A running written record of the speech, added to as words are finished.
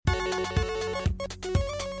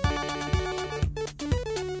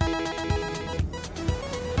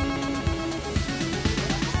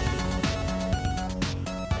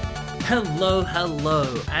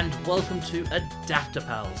Hello, and welcome to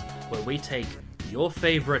Adaptapals, where we take your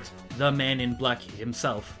favourite, the Man in Black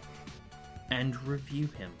himself, and review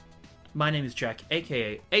him. My name is Jack,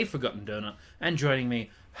 aka A Forgotten Donor, and joining me,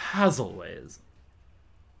 as always...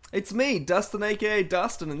 It's me, Dustin, aka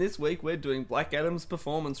Dustin, and this week we're doing Black Adam's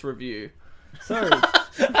performance review. So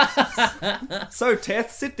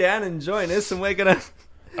Teth, sit down and join us, and we're gonna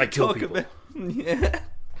talk about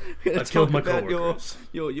I killed my coworkers.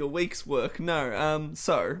 your week's work.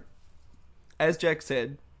 So as Jack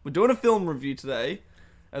said, we're doing a film review today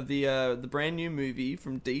of the brand new movie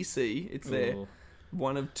from DC. It's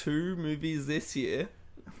one of two movies this year.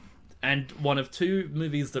 And one of two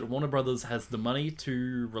movies that Warner Brothers has the money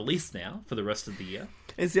to release now for the rest of the year.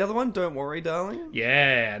 Is the other one Don't Worry, Darling?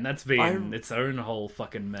 Yeah, and that's been its own whole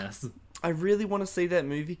fucking mess. I really want to see that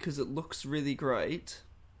movie because it looks really great,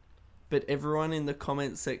 but everyone in the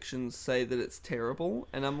comment sections say that it's terrible,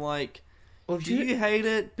 and I'm like, well, do you hate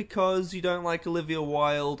it because you don't like Olivia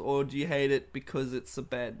Wilde, or do you hate it because it's a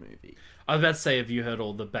bad movie? I was about to say, have you heard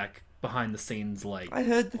all the behind the scenes, I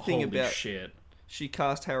heard the thing about shit. She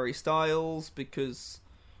cast Harry Styles because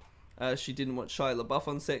she didn't want Shia LaBeouf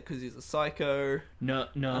on set because he's a psycho. No.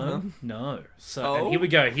 So and here we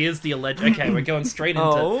go. Here's the alleged. Okay, we're going straight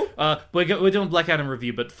into. We're doing Black Adam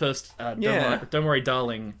review, but first, don't worry,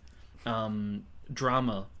 darling.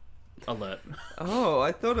 Drama alert. Oh,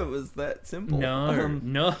 I thought it was that simple.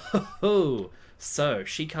 No. So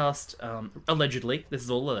she cast allegedly. This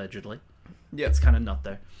is all allegedly. Yeah, it's kind of not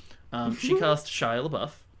though. She cast Shia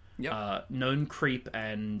LaBeouf. Yep. Known creep,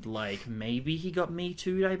 and maybe he got Me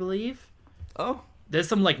Too, I believe. Oh. There's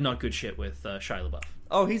some not good shit with Shia LaBeouf.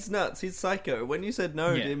 Oh, he's nuts. He's psycho. When you said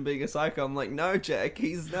no to him being a psycho, I'm like, no, Jack,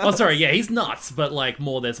 he's nuts. Oh, sorry, yeah, he's nuts, but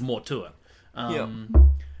there's more to it.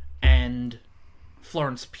 And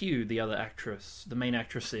Florence Pugh, the other actress, the main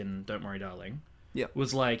actress in Don't Worry, Darling,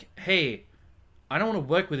 was like, hey, I don't want to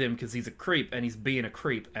work with him because he's a creep, and he's being a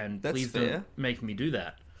creep, and please don't make me do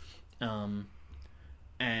that.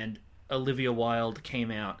 And Olivia Wilde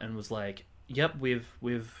came out and was like, "Yep, we've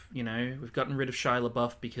gotten rid of Shia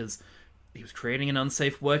LaBeouf because he was creating an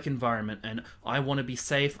unsafe work environment, and I want to be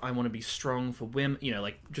safe. I want to be strong for women.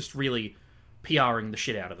 Just really PRing the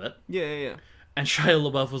shit out of it." Yeah. And Shia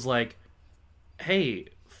LaBeouf was like, "Hey,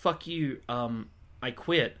 fuck you. I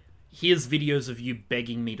quit. Here's videos of you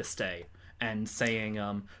begging me to stay." And saying,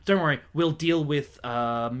 don't worry, we'll deal with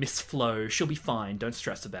Miss Flo. She'll be fine. Don't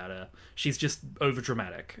stress about her. She's just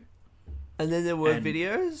overdramatic. And then there were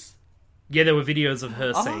videos? Yeah, there were videos of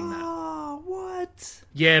her saying that. Oh, what?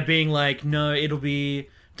 Yeah, being like, no,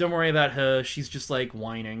 don't worry about her. She's just,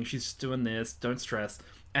 whining. She's just doing this. Don't stress.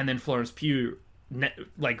 And then Florence Pugh,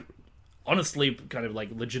 honestly, kind of,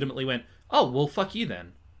 legitimately went, oh, well, fuck you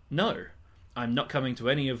then. No. I'm not coming to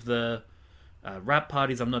any of the... rap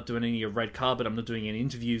parties, I'm not doing any of red carpet, I'm not doing any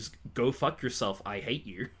interviews. Go fuck yourself, I hate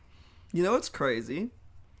you. You know what's crazy?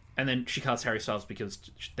 And then she casts Harry Styles because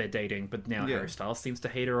they're dating, but now Harry Styles seems to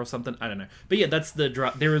hate her or something. I don't know. But yeah, that's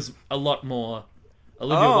the there is a lot more.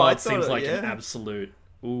 Olivia Wilde seems like an absolute,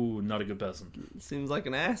 not a good person. Seems like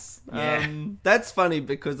an ass. Yeah. That's funny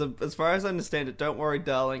because as far as I understand it, Don't Worry,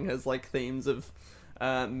 Darling has themes of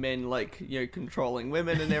men controlling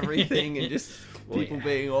women and everything, and just people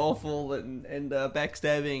being awful and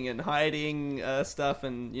backstabbing and hiding stuff,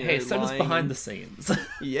 and hey, so does behind the scenes.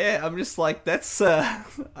 Yeah, I'm just like, that's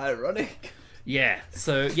ironic. Yeah.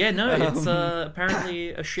 So it's apparently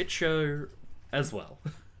a shit show as well.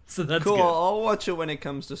 So that's cool. Good. I'll watch it when it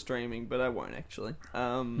comes to streaming, but I won't actually.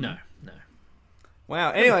 No. Wow.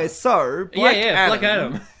 Anyway, so Black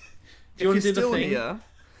Adam. Do you want to do the thing? Here,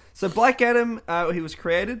 so Black Adam, he was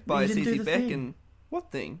created by CC Beck, and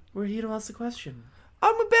what thing? We're here to ask the question.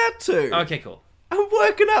 I'm about to. Okay, cool. I'm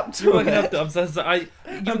working up to it. I'm so sorry.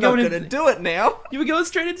 I'm not going to do it now. You were going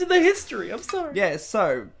straight into the history. I'm sorry. Yeah,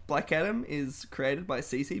 so Black Adam is created by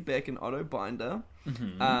CC Beck and Otto Binder.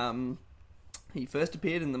 Mm-hmm. He first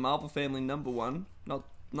appeared in the Marvel Family #1,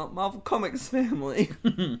 not Marvel Comics Family,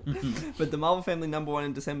 but the Marvel Family #1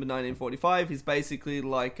 in December 1945. He's basically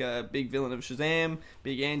like a big villain of Shazam,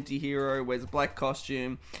 big anti-hero, wears a black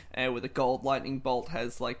costume, and with a gold lightning bolt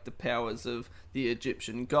has the powers of the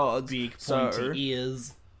Egyptian gods. Big pointy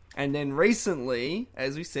ears. And then recently,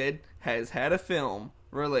 as we said, has had a film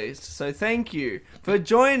released. So thank you for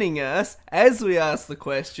joining us as we ask the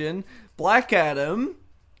question, Black Adam...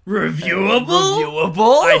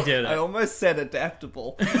 Reviewable? I did it. I almost said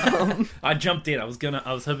adaptable. I jumped in. I was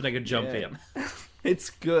hoping I could jump in. It's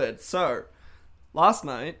good. So, last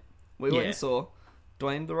night, we went and saw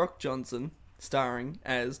Dwayne "The Rock" Johnson starring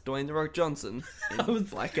as Dwayne "The Rock" Johnson in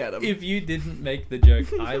Black Adam. If you didn't make the joke,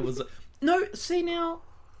 No, see now,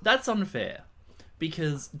 that's unfair.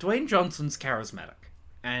 Because Dwayne Johnson's charismatic,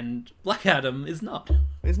 and Black Adam is not.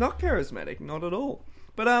 He's not charismatic, not at all.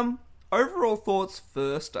 But, overall thoughts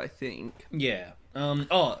first, I think. Yeah.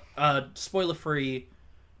 Spoiler free,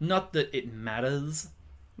 not that it matters,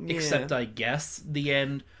 Yeah. except I guess the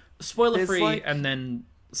end. Spoiler free, There's, like- and then...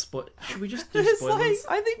 Should we just do It's spoilers?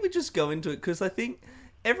 I think we just go into it, because I think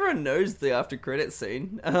everyone knows the after credit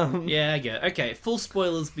scene. Yeah, I get it. Okay, full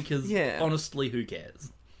spoilers because, Yeah. honestly, who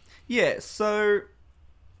cares? Yeah, so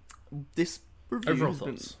this review Overall has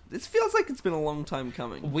been, thoughts. this feels like it's been a long time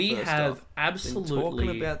coming. We first have off. Been absolutely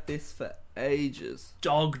talking about this for ages.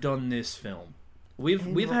 dogged on this film.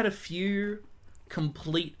 We've had a few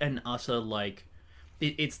complete and utter, like...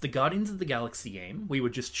 It's the Guardians of the Galaxy game. We were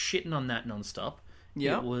just shitting on that nonstop.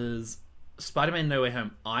 Yeah. It was Spider-Man No Way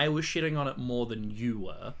Home. I was shitting on it more than you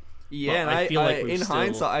were. Yeah, But and I feel like we've in still-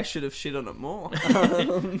 hindsight, I should have shit on it more.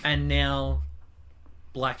 And now,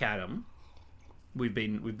 Black Adam. We've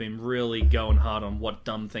been really going hard on what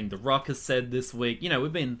dumb thing The Rock has said this week. You know,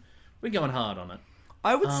 we're going hard on it.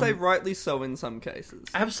 I would say rightly so in some cases.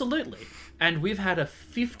 Absolutely. And we've had a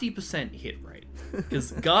 50% hit rate.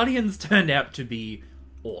 Because Guardians turned out to be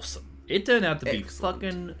awesome. It turned out to be Excellent.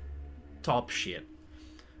 fucking top shit.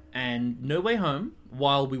 And No Way Home,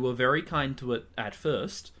 while we were very kind to it at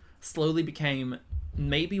first, slowly became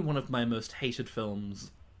maybe one of my most hated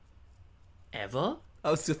films ever? I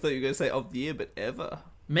was just thought you were going to say of the year, but ever.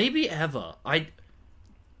 Maybe ever.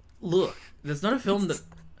 Look, there's not a film that...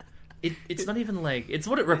 It's not even like... It's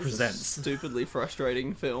what it It's a represents. stupidly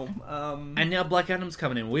frustrating film. And now Black Adam's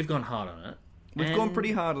coming in. We've gone hard on it. We've gone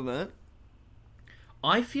pretty hard on it.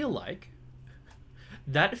 I feel like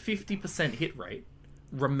that 50% hit rate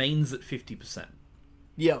remains at 50%.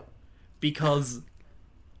 Yep. Because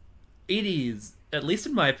it is, at least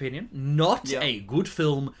in my opinion, not Yeah. a good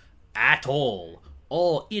film at all.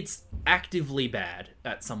 Or it's actively bad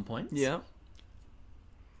at some points. Yeah.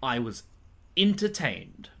 I was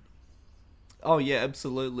entertained. Oh yeah,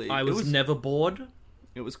 absolutely. I was never bored.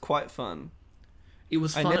 It was quite fun. It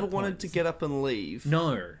was fun I never at wanted to points. get up and leave.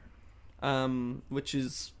 No. Which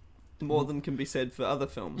is more than can be said for other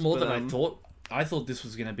films. More but, than I thought. I thought this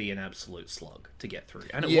was going to be an absolute slug to get through.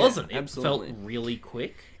 And it Yeah, wasn't. It absolutely. felt really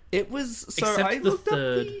quick. It was so Except I the looked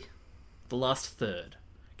third. up The last third.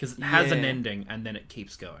 Because it has an Yeah. ending and then it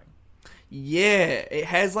keeps going. Yeah, it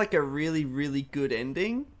has like a really, really good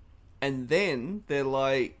ending, and then they're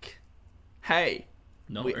like, "Hey,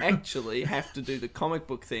 No. we actually have to do the comic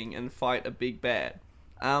book thing and fight a big bad."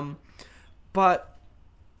 But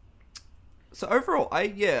so overall, I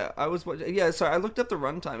was watching. Yeah, so I looked up the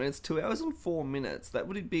runtime, and it's 2 hours and 4 minutes. That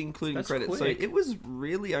would be including That's credits. quick. So it was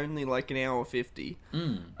really only like an hour 50.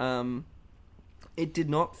 It did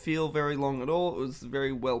not feel very long at all. It was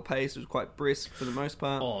very well paced. It was quite brisk for the most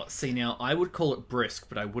part. Oh, see now, I would call it brisk,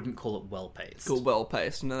 but I wouldn't call it well-paced. Cool, well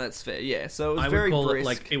paced. No, that's fair. Yeah, so it was I very would call brisk. it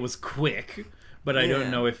like it was quick, but I Yeah.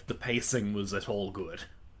 don't know if the pacing was at all good.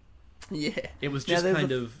 Yeah, It was Now, just there's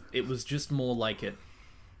kind a- of... It was just more like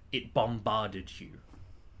it bombarded you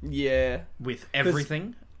Yeah, with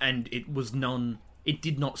everything, and it was it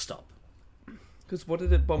did not stop. because what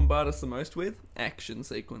did it bombard us the most with? Action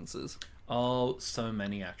sequences. Oh, so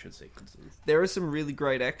many action sequences. There is some really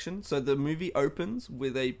great action. So the movie opens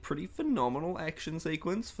with a pretty phenomenal action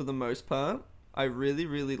sequence for the most part. I really,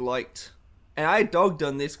 really liked, and I dogged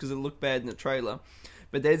on this because it looked bad in the trailer.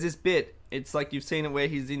 But there's this bit. It's like you've seen it where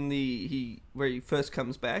he's in where he first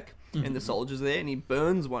comes back and the soldiers are there and he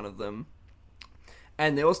burns one of them,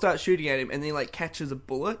 and they all start shooting at him and then he like catches a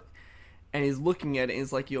bullet and he's looking at it and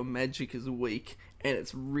he's like, "Your magic is weak," and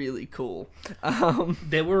it's really cool.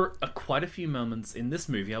 There were quite a few moments in this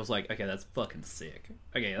movie I was like, okay, that's fucking sick.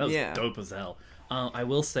 Okay, that was Yeah. dope as hell. I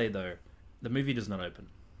will say, though, the movie does not open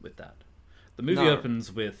with that. The movie No. opens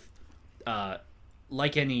with,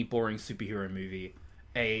 like any boring superhero movie,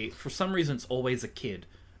 for some reason it's always a kid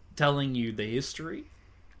telling you the history,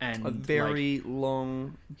 and A very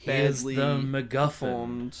long, here's badly the MacGuffin.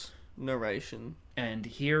 performed narration. and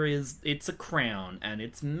it's a crown, and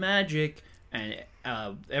it's magic, and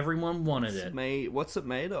everyone wanted it. What's it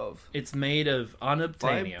made of? It's made of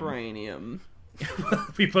unobtainium. Vibranium.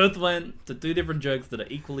 We both went to two different jokes that are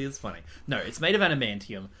equally as funny. No, it's made of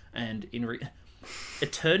adamantium, and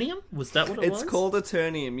Eternium? Was that what it was? It's called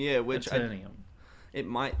Eternium, yeah, which Eternium. it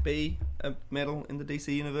might be a metal in the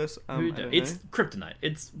DC universe. I Who don't It's know. kryptonite.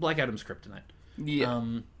 It's Black Adam's kryptonite. Yeah.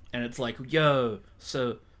 And it's like, yo,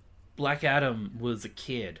 so Black Adam was a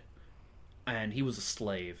kid, and he was a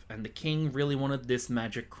slave, and the king really wanted this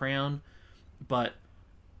magic crown, but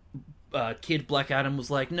kid Black Adam was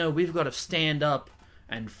like, no, we've got to stand up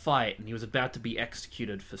and fight, and he was about to be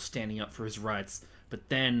executed for standing up for his rights. But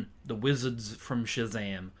then the wizards from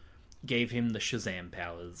Shazam gave him the Shazam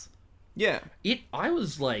powers. Yeah. I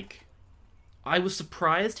was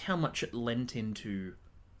surprised how much it lent into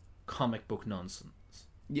comic book nonsense.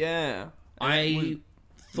 Yeah. I Made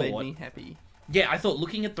thought, me happy. yeah, I thought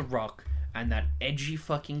looking at The Rock and that edgy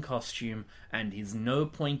fucking costume and his no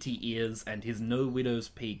pointy ears and his no widow's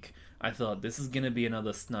peak, I thought this is gonna be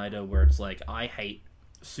another Snyder where it's like, I hate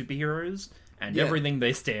superheroes and Yeah. everything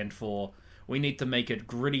they stand for. We need to make it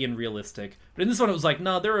gritty and realistic. But in this one it was like,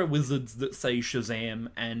 nah, there are wizards that say Shazam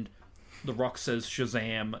and The Rock says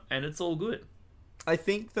Shazam and it's all good. I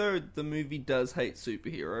think, though, the movie does hate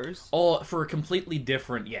superheroes. Or for a completely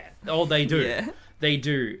different, Oh, they do. Yeah. They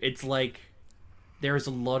do. It's like there is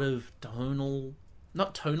a lot of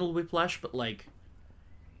not tonal whiplash, but like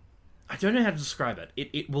I don't know how to describe it.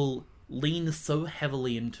 It will lean so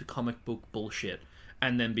heavily into comic book bullshit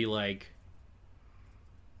and then be like,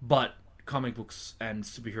 but comic books and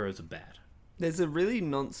superheroes are bad. There's a really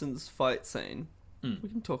nonsense fight scene. We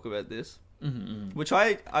can talk about this. Mm-hmm. Which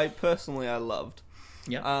I personally, I loved.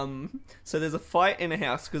 Yeah. So there's a fight in a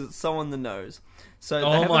house because it's so on the nose. So they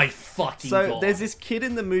Oh have my fucking So god. there's this kid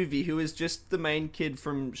in the movie who is just the main kid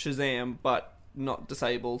from Shazam, but not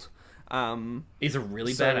disabled. He's a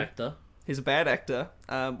really so- bad actor. He's a bad actor.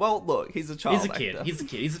 Well, look, he's a child He's a kid. actor.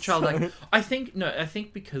 He's a child actor. I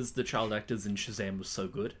think because the child actors in Shazam was so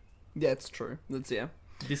good. Yeah, it's true. Yeah.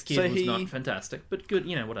 This kid So was he- not fantastic, but good,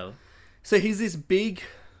 whatever. So he's this big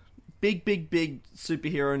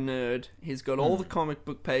superhero nerd. He's got all the comic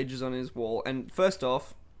book pages on his wall. And first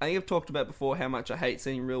off, I think I've talked about before how much I hate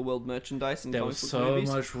seeing real world merchandise in There comic was book so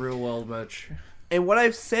movies. much real world merch. And what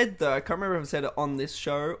I've said, though, I can't remember if I've said it on this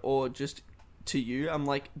show or just to you. I'm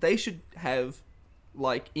like, they should have,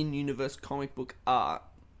 like, in-universe comic book art.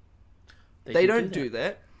 They could don't do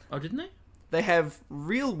that. Oh, didn't they? They have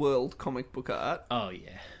real-world comic book art Oh,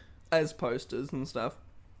 yeah. as posters and stuff.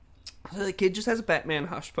 So the kid just has a Batman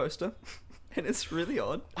Hush poster. And it's really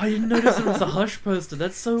odd. I didn't notice it was a Hush poster.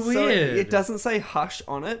 That's so weird. So it doesn't say Hush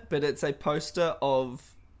on it, but it's a poster of...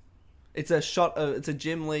 It's a shot of... It's a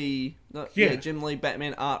Jim Lee... Jim Lee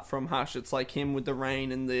Batman art from Hush. It's like him with the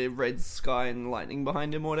rain and the red sky and lightning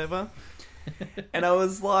behind him or whatever. And I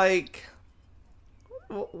was like...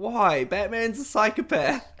 Why? Batman's a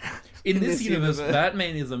psychopath. In this universe,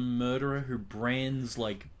 Batman is a murderer who brands,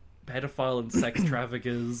 like, pedophile and sex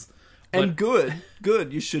traffickers. And good.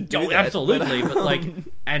 You should do that. Absolutely, but like...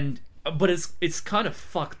 But it's kind of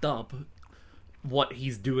fucked up what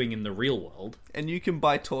he's doing in the real world. And you can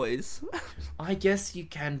buy toys. I guess you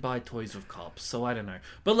can buy toys of cops, so I don't know.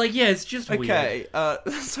 But like, yeah, it's just weird. Okay,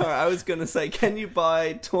 sorry, I was gonna say, can you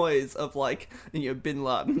buy toys of, like, Bin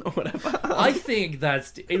Laden or whatever? I think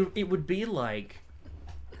it would be like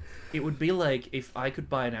if I could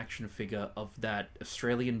buy an action figure of that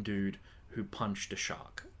Australian dude who punched a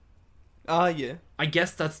shark. Yeah. I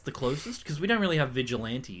guess that's the closest, because we don't really have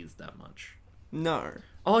vigilantes that much. No.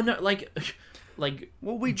 Oh no, like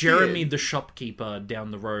Well, we Jeremy did. the shopkeeper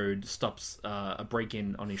down the road stops a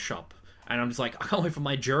break-in on his shop, and I'm just like, I can't wait for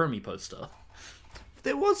my Jeremy poster.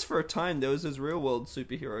 There was, for a time, there was those real-world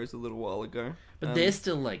superheroes a little while ago. But they're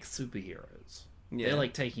still like superheroes. Yeah. They're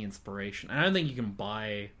like taking inspiration. I don't think you can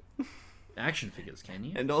buy action figures, can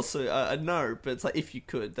you? And also, no, but it's like, if you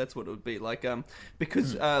could, that's what it would be. Like,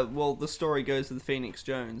 because, well, the story goes with Phoenix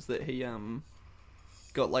Jones that he,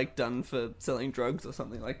 got, like, done for selling drugs or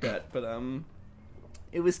something like that. But,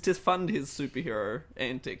 it was to fund his superhero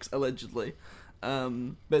antics, allegedly.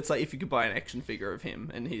 But it's like, if you could buy an action figure of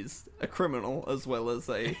him, and he's a criminal as well as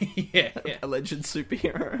a yeah. alleged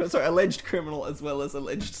superhero. Sorry, alleged criminal as well as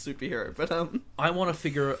alleged superhero. But, I want a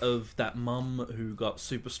figure of that mum who got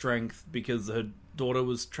super strength because her daughter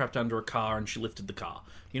was trapped under a car and she lifted the car.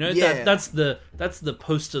 You know, Yeah. that's the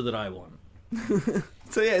poster that I want.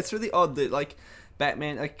 So yeah, it's really odd that, like,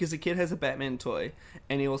 Batman, like, because the kid has a Batman toy,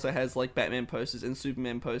 and he also has, like, Batman posters and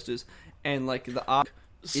Superman posters, and, like, the art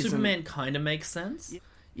Superman kind of makes sense.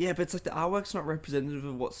 Yeah, but it's like the artwork's not representative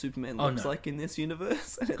of what Superman looks no. like in this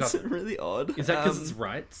universe, and it's God. really odd. Is that because it's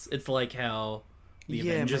rights? It's like how the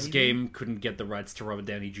Yeah, Avengers maybe. game couldn't get the rights to Robert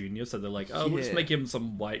Downey Jr., so they're like, oh, we'll just Yeah. make him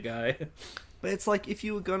some white guy. But it's like, if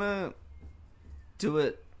you were gonna do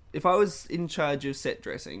it, if I was in charge of set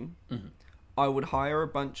dressing, I would hire a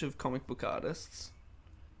bunch of comic book artists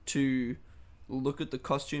to look at the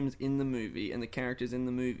costumes in the movie and the characters in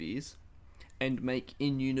the movies and make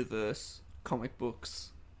in-universe comic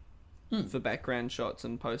books for background shots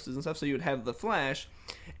and posters and stuff. So you would have the Flash,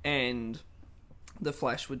 and the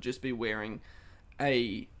Flash would just be wearing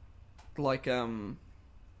a, like,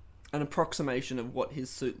 an approximation of what his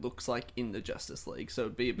suit looks like in the Justice League. So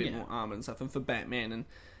it'd be a bit Yeah. more armor and stuff. And for Batman,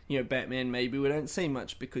 and Batman maybe we don't see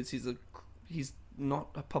much because he's not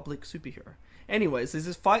a public superhero. Anyways, there's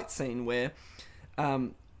this fight scene where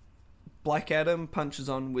Black Adam punches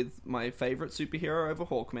on with my favorite superhero over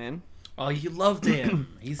Hawkman. Oh, you loved him.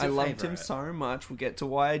 He's I your loved favorite. him so much. We'll get to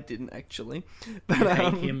why I didn't actually. But You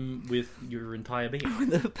hate him with your entire being.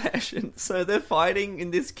 with a passion. So they're fighting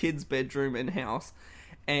in this kid's bedroom and house,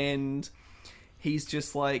 and he's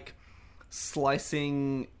just like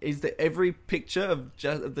slicing. Every picture of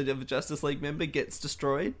the Justice League member gets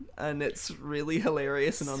destroyed, and it's really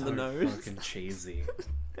hilarious and on the nose. Fucking cheesy.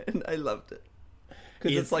 And I loved it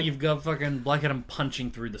because it's like you've got fucking Black Adam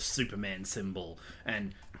punching through the Superman symbol,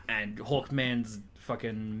 and Hawkman's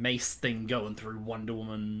fucking mace thing going through Wonder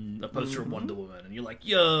Woman, a poster of Wonder Woman, and you're like,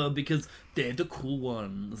 yeah, because they're the cool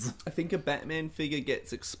ones. I think a Batman figure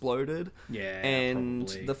gets exploded, Yeah, and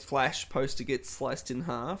probably. the Flash poster gets sliced in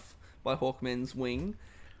half by Hawkman's wing.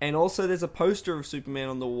 And also there's a poster of Superman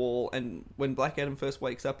on the wall, and when Black Adam first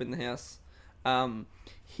wakes up in the house,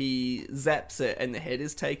 he zaps it and the head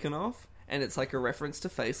is taken off, and it's like a reference to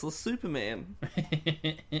Faceless Superman.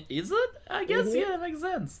 Is it? I guess, Mhm. yeah, that makes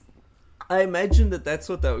sense. I imagine that's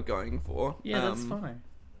what they were going for. Yeah, that's fine.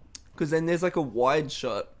 Because then there's like a wide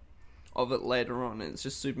shot of it later on, and it's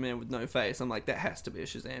just Superman with no face. I'm like, that has to be a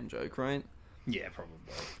Shazam joke, right? Yeah, probably.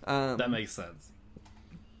 Um, That makes sense.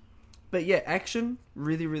 But yeah, action,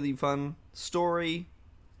 really, really fun. Story,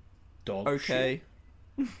 Dog okay.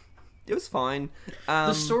 It was fine.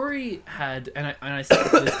 The story had, and I said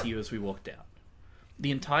this to you as we walked out,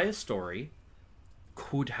 the entire story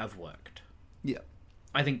could have worked. Yeah.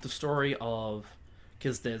 I think the story of,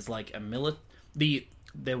 because there's like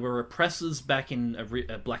there were oppressors back in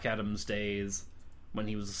Black Adam's days when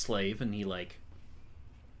he was a slave, and he like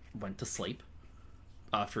went to sleep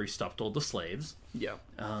after he stopped all the slaves. Yeah.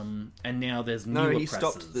 And now there's new No, he oppressors.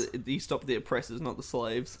 stopped the oppressors, not the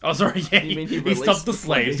slaves. Oh, sorry, yeah. You mean he He released stopped the the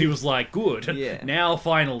slaves. He slaves? was like, good. Yeah. Now,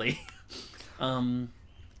 finally.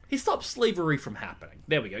 He stopped slavery from happening.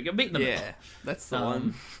 There we go. You're meeting the middle. Yeah, that's the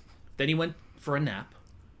one. Then he went for a nap,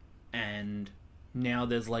 and now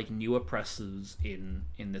there's like new oppressors in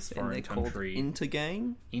this And foreign they're called country.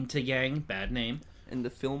 Intergang, Intergang, bad name. and the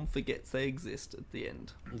film forgets they exist at the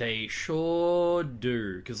end. They sure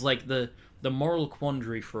do, because like the moral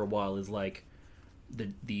quandary for a while is like the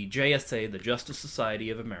JSA, the Justice Society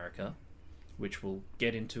of America, which we'll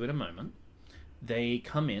get into in a moment. They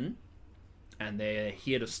come in, and they're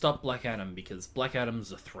here to stop Black Adam because Black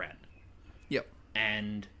Adam's a threat, Yep.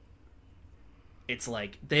 and it's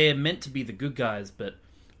like they're meant to be the good guys, but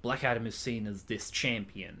Black Adam is seen as this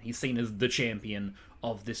champion. He's seen as the champion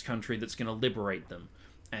of this country that's going to liberate them.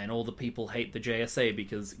 And all the people hate the JSA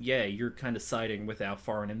because, yeah, you're kind of siding with our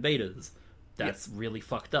foreign invaders. That's really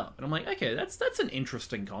fucked up. And I'm like, okay, that's an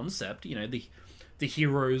interesting concept. You know, the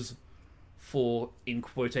heroes for, in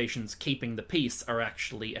quotations, keeping the peace are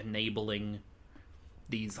actually enabling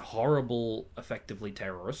these horrible, effectively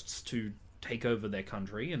terrorists to take over their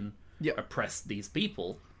country and Yep. oppress these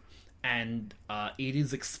people. And it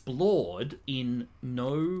is explored in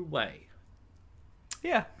no way.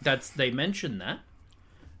 Yeah. They mention that,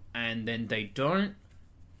 and then they don't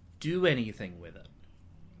do anything with it.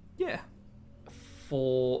 Yeah.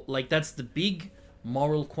 For like, that's the big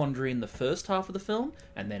moral quandary in the first half of the film,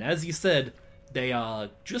 and then, as you said, they are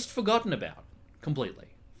just forgotten about completely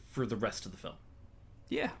for the rest of the film.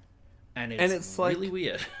 Yeah. And And it's it's like- really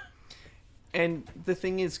weird. And the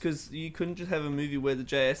thing is, because you couldn't just have a movie where the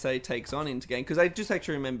JSA takes on Intergang, because I just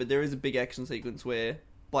actually remember there is a big action sequence where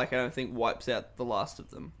Black Adam, I think, wipes out the last of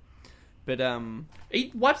them. But,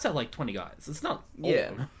 He wipes out like 20 guys. It's not all yeah.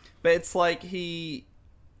 of them. But it's like he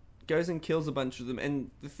goes and kills a bunch of them.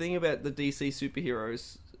 And the thing about the DC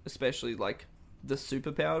superheroes, especially like the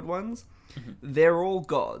superpowered ones, they're all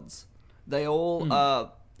gods. They all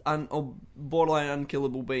are or borderline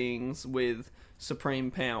unkillable beings with supreme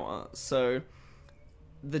power. So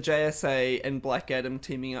the JSA and Black Adam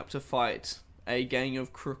teaming up to fight a gang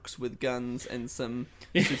of crooks with guns and some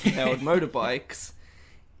superpowered motorbikes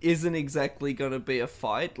isn't exactly going to be a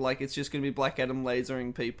fight. Like, it's just going to be Black Adam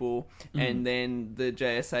lasering people and then the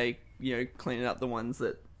JSA, cleaning up the ones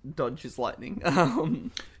that dodge his lightning.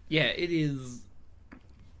 Yeah, it is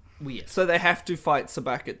weird. So they have to fight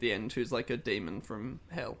Sabak at the end, who's like a demon from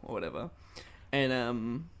hell or whatever.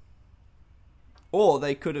 And, or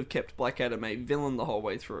they could have kept Black Adam a villain the whole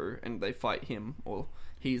way through and they fight him, or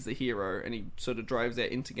he's the hero and he sort of drives out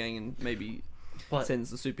Intergang and maybe But sends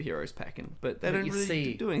the superheroes packing. But they But don't you really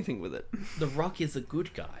see- do anything with it. The Rock is a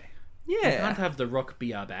good guy. You Yeah. can't have The Rock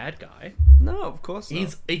be our bad guy. No, of course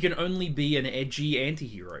not. He can only be an edgy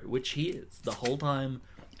anti-hero, which he is the whole time,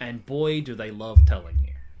 and boy, do they love telling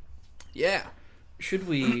you. Yeah. Should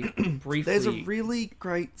we briefly... There's a really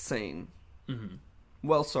great scene. Mm-hmm.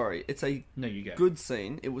 Well, sorry, it's a No, you go. good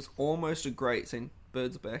scene. It was almost a great scene.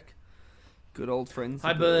 Birds are back. Good old friends.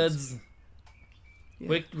 Hi, the birds. Yeah.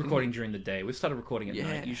 We're recording during the day. We started recording at Yeah.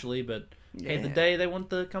 night usually, but hey, the Yeah. day they want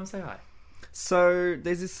to come say hi. So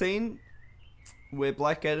there's this scene where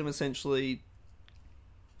Black Adam essentially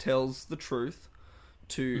tells the truth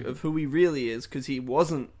of who he really is, because he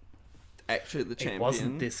wasn't actually the champion. It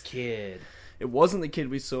wasn't this kid. It wasn't the kid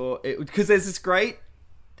we saw. Because there's this great,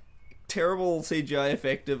 terrible CGI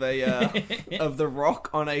effect of of the Rock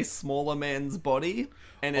on a smaller man's body,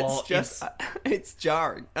 and it's it's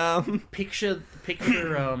jarring. Picture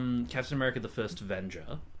Captain America: The First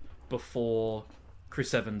Avenger before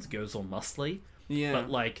Chris Evans goes all muscly, Yeah. but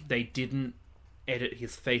like they didn't edit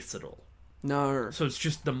his face at all, No. so it's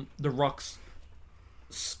just the Rock's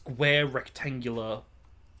square rectangular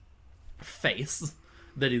face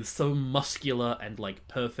that is so muscular and like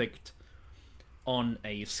perfect on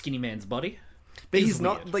a skinny man's body. But It's he's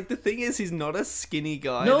not, weird. like, the thing is, he's not a skinny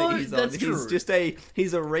guy No, that he's that's on. true. He's just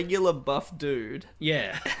he's a regular buff dude.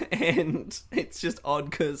 Yeah. And it's just odd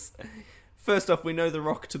because, first off, we know The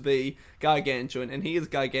Rock to be gargantuan, and he is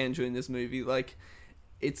gargantuan in this movie. Like,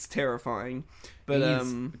 it's terrifying. But,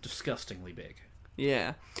 He's disgustingly big.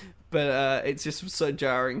 yeah. But it's just so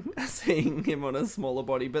jarring seeing him on a smaller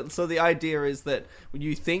body. But so the idea is that when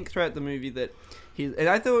you think throughout the movie that and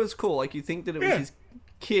I thought it was cool. Like, you think that it was his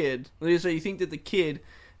kid. So you think that the kid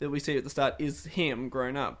that we see at the start is him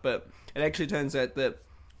grown up, but it actually turns out that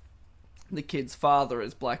the kid's father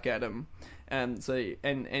is Black Adam. So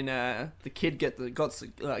the kid gets the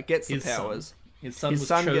His powers. son. His son His was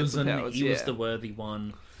son gets the chosen. powers, He was yeah. the worthy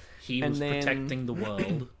one. He And was then- protecting the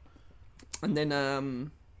world. And then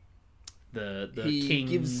The he kings,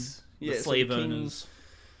 gives the yeah, so slave the king- owners.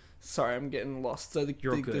 Sorry, I'm getting lost. So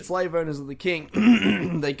You're the good. slave owners of the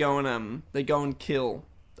king, they go and kill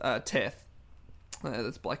Teth.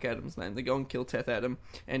 That's Black Adam's name. They go and kill Teth Adam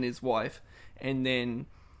and his wife, and then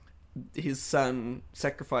his son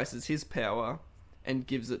sacrifices his power and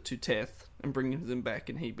gives it to Teth and brings him back,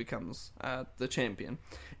 and he becomes the champion.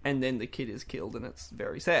 And then the kid is killed, and it's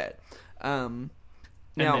very sad. Now,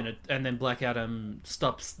 And then Black Adam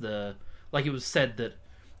stops the... Like, it was said that,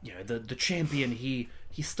 you know, the champion, he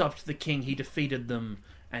stopped the king, he defeated them,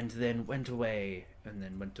 and then went away, and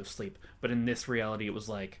then went to sleep. But in this reality, it was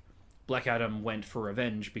like, Black Adam went for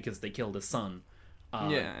revenge because they killed his son.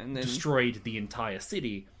 and then Destroyed the entire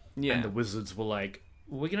city. Yeah. And the wizards were like,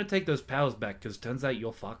 we're going to take those powers back, because turns out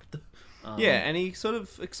you're fucked. and he sort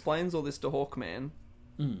of explains all this to Hawkman.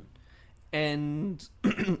 And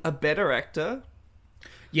a better actor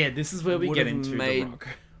Yeah, this is where we would get have into made The Rock.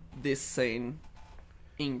 this scene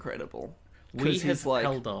incredible. We 'Cause have he's like,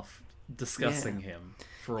 held off discussing him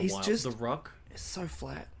for a He's while. just- The Rock it's so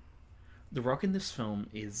flat. in this film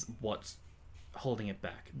is what's holding it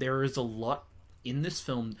back. There is a lot in this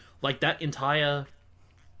film, like that entire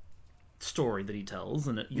story that he tells,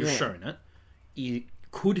 and you're Yeah. shown it. It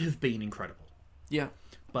could have been incredible, Yeah.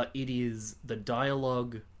 but it is the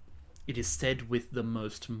dialogue. It is said with the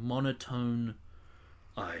most monotone.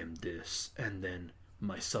 I am this, and then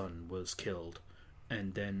my son was killed,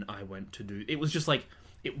 and then I went to do. It was just like,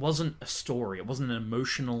 it wasn't a story. It wasn't an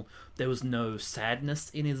emotional. There was no sadness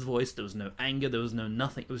in his voice. There was no anger. There was no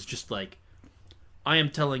nothing. It was just like, I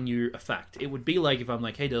am telling you a fact. It would be like if I'm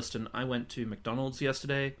like, hey Dustin, I went to McDonald's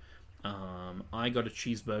yesterday. I got a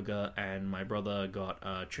cheeseburger and my brother got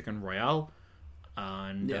a chicken royale,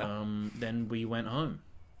 and Yeah. then we went home.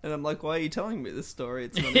 And I'm like, why are you telling me this story?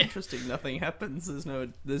 It's not interesting. Nothing happens. There's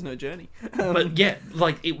no journey. But yeah,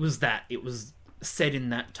 like it was that. It was said in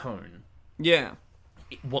that tone. Yeah.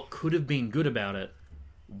 What could have been good about it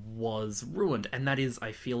was ruined, and that is,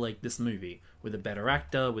 I feel like this movie, with a better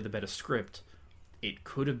actor, with a better script, it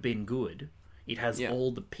could have been good. It has Yeah.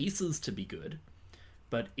 all the pieces to be good,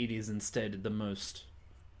 but it is instead the most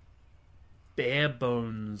bare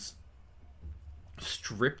bones,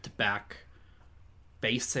 stripped back,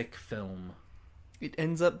 basic film. It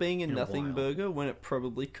ends up being a In a nothing while. burger when it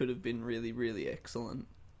probably could have been really, really excellent.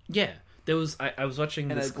 Yeah, there was. I was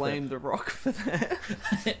watching And this I blame The Rock for that.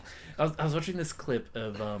 clip. I was watching this clip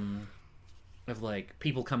of like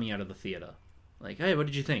people coming out of the theater, like, hey, what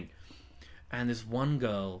did you think? And this one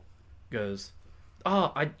girl goes,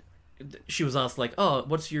 oh, she was asked like, oh,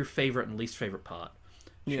 what's your favorite and least favorite part?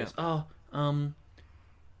 She Yeah. goes, oh,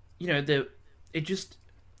 you know, the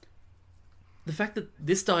fact that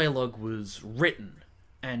this dialogue was written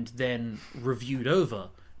and then reviewed over,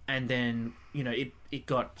 and then it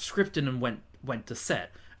got scripted and went to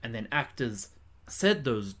set, and then actors said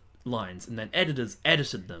those lines, and then editors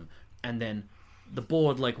edited them, and then the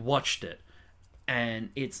board watched it, and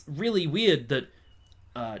it's really weird that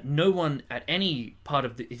no one at any part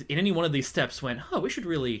of in any one of these steps went, we should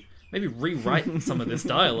really maybe rewrite some of this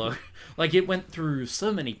dialogue. It went through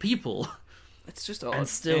so many people. It's just odd. And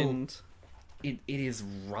still, it is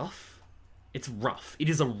rough. It's rough. It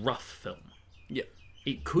is a rough film. Yeah.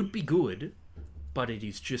 It could be good, but it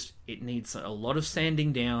needs a lot of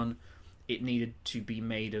sanding down. It needed to be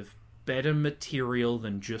made of better material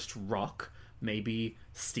than just rock. Maybe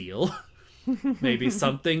steel. Maybe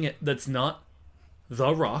something that's not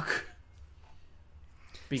The Rock.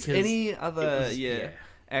 Because any other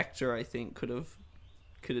actor, I think, could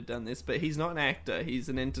have done this, but he's not an actor. He's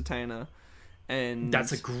an entertainer, and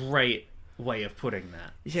that's a great way of putting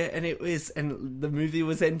that. Yeah, and the movie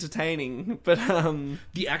was entertaining, but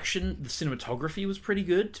the action, the cinematography was pretty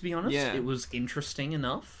good, to be honest. Yeah. It was interesting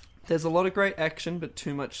enough. There's a lot of great action, but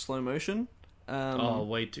too much slow motion.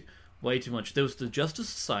 Way too much. There was the Justice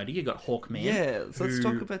Society. You got Hawkman. Yeah, so let's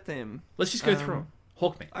talk about them. Let's just go through them.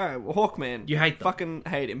 Hawkman. All right, well, Hawkman. You hate them. Fucking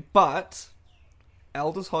hate him. But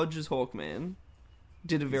Aldous Hodge's Hawkman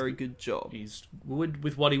did a very good job. He's good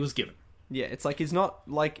with what he was given. Yeah, it's he's not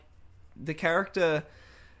the character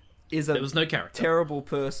is there was no character. Terrible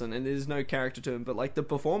person, and there's no character to him. But the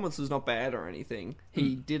performance was not bad or anything.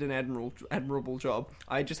 He did an admirable job.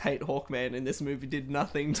 I just hate Hawkman, and this movie did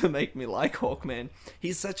nothing to make me like Hawkman.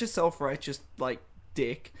 He's such a self-righteous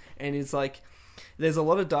dick, and he's there's a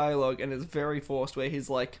lot of dialogue, and it's very forced. Where he's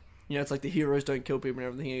it's the heroes don't kill people and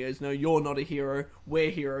everything. He goes, no, you're not a hero. We're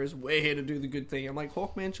heroes. We're here to do the good thing. I'm like,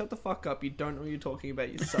 Hawkman, shut the fuck up. You don't know what you're talking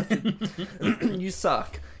about. You suck. You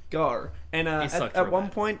suck. Go. And at one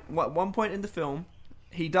point in the film,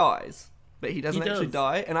 he dies. But he doesn't actually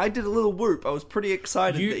die. And I did a little whoop. I was pretty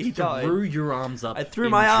excited that he died. You threw your arms up. I threw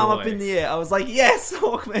my arm up in the air. I was like, yes,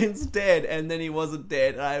 Hawkman's dead. And then he wasn't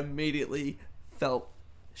dead. And I immediately felt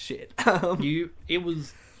shit.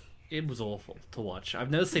 It was awful to watch. I've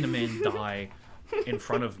never seen a man die in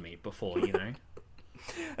front of me before,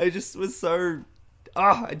 I just was so...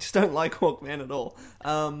 I just don't like Hawkman at all.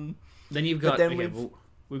 Then you've got...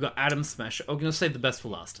 we've got Adam Smasher. I'm going to save the best for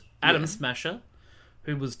last. Adam Smasher,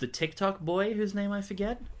 who was the TikTok boy, whose name I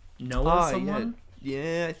forget. Noah someone?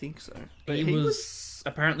 Yeah, I think so. But he was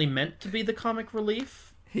apparently meant to be the comic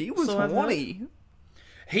relief. He was horny.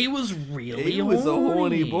 He was really horny. He was a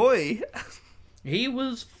horny boy. He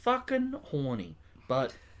was fucking horny,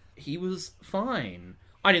 but he was fine.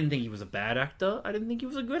 I didn't think he was a bad actor. I didn't think he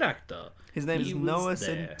was a good actor. His name is Noah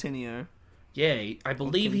Centineo. Yeah, I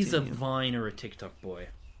believe he's a Vine or a TikTok boy.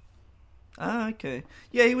 Ah, okay.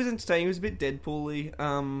 Yeah, he was entertaining. He was a bit Deadpool-y.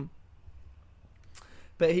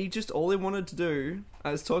 But he just, all he wanted to do...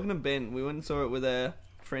 I was talking to Ben. We went and saw it with our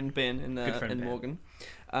friend Ben and Ben. Morgan.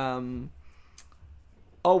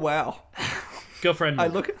 Oh, wow. Girlfriend.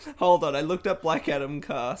 Hold on, I looked up Black Adam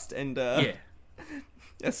cast, and yeah,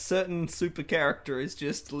 a certain super character is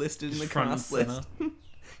just listed in the cast list.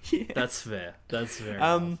 Yeah, that's fair. That's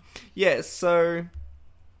very. Yeah. So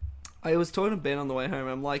I was talking to Ben on the way home.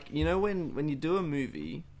 I'm like, when you do a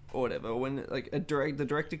movie or whatever, when the director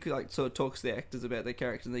sort of talks to the actors about their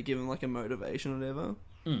characters, and they give them a motivation or whatever.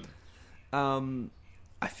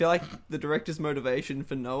 I feel like the director's motivation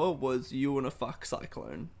for Noah was, you want to fuck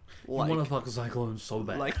Cyclone. You want to fuck a Cyclone so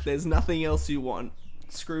bad. There's nothing else you want.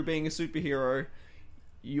 Screw being a superhero.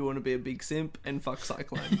 You want to be a big simp and fuck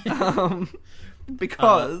Cyclone.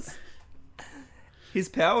 Because his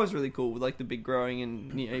power was really cool with the big growing,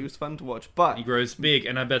 and he was fun to watch. But he grows big,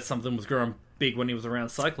 and I bet something was growing big when he was around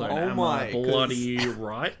Cyclone. Oh, Am I bloody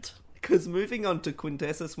right? Because moving on to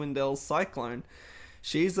Quintessa Swindell's Cyclone,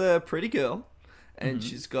 she's a pretty girl. And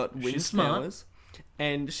she's got wing powers.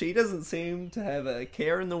 And she doesn't seem to have a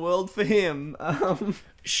care in the world for him. Oh,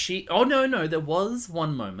 no. There was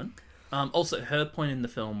one moment. Also, her point in the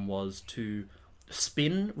film was to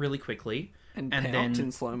spin really quickly. And then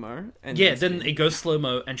in slow-mo. Then it goes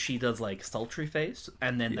slow-mo, and she does, sultry face.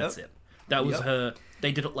 And then that's it. That was her...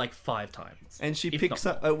 They did it, 5 times. And she picks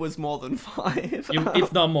up... It was more than 5.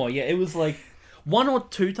 If not more, yeah. It was, 1 or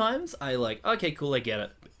 2 times. Okay, cool, I get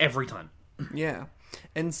it. Every time. Yeah.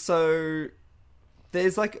 And so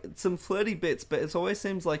there's some flirty bits, but it always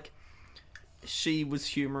seems like she was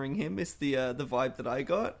humoring him is the vibe that I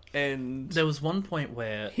got. And there was one point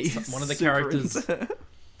where one of the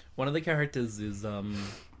characters is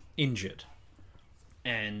injured,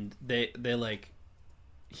 and they're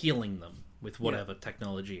healing them with whatever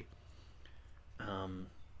technology.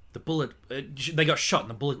 the bullet, they got shot and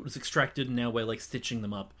the bullet was extracted, and now we're like stitching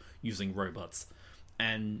them up using robots.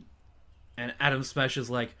 And Adam Smash is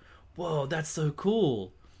like, whoa, that's so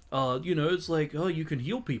cool. It's like, oh, you can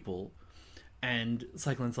heal people. And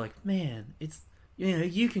Cyclone's like, man, it's,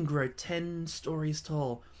 you can grow 10 stories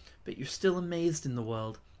tall, but you're still amazed in the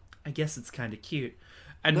world. I guess it's kind of cute.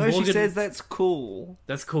 And No, Morgan, she says that's cool.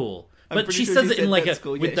 that's cool. I'm But pretty she sure says she it in said like that's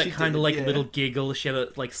cool. with Yeah, that she kind of did, like yeah. little giggle. She had a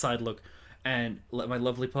like side look, and my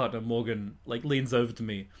lovely partner Morgan like leans over to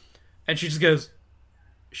me, and she just goes,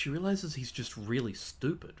 she realizes he's just really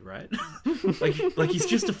stupid, right? like he's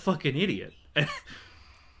just a fucking idiot. And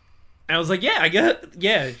I was like, yeah, I get it.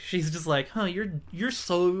 Yeah. She's just like, huh, you're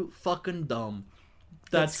so fucking dumb.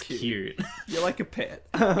 That's cute. You're like a pet.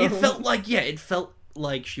 It felt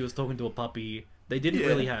like she was talking to a puppy. They didn't Yeah.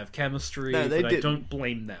 really have chemistry, No, they but I didn't. don't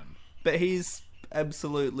blame them. But he's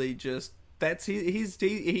absolutely just...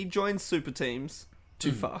 He joins super teams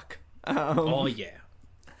to fuck. Oh yeah.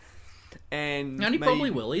 And And he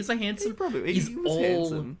probably will. He's a handsome. He's he was all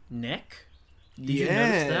handsome. neck. Did you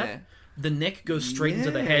notice that? The neck goes straight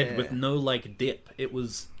into the head with Yeah. no like dip. It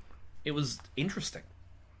was interesting.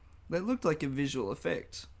 That looked like a visual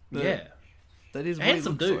effect. But Yeah, That is what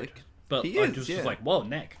handsome he looks dude. like. But He I is, just yeah. was like, whoa,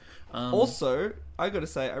 neck. Also, I gotta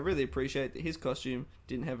say, I really appreciate that his costume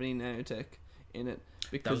didn't have any nanotech in it.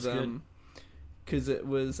 Because, was good. Because it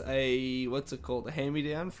was a... What's it called? A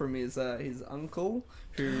hand-me-down from his uncle,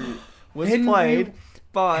 who was Henry- played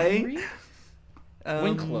by... Henry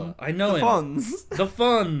Winkler. I know the him. Fonz. The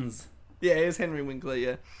Fonz. Yeah, it was Henry Winkler,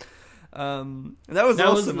 yeah. And that was That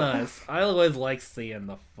awesome. was nice. I always like seeing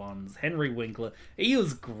the Fonz. Henry Winkler. He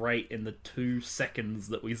was great in the 2 seconds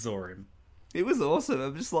that we saw him. It was awesome.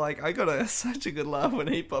 I'm just like, I got such a good laugh when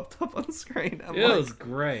he popped up on screen. I'm It like, was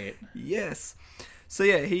great. yes. So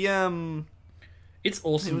yeah, he It's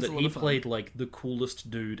awesome was a that lot he of fun. played like the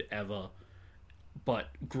coolest dude ever, but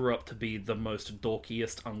grew up to be the most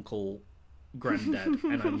dorkiest uncle granddad,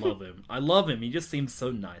 and I love him. I love him. He just seems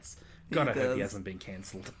so nice. God, I hope does. he hasn't been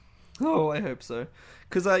cancelled. Oh, I hope so.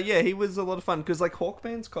 Because, yeah, he was a lot of fun. Because, like,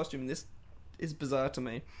 Hawkman's costume, this is bizarre to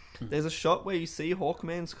me. There's a shot where you see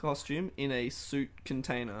Hawkman's costume in a suit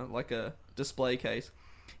container, like a display case,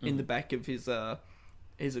 in the back of his,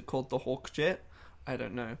 is it called the Hawk Jet? I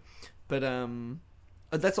don't know. But,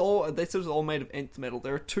 that's all, this was all made of nth metal.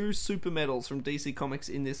 There are 2 super metals from DC Comics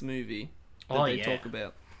in this movie that they talk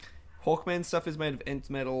about. Hawkman stuff is made of nth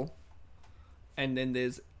metal, and then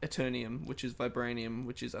there's Eternium, which is vibranium,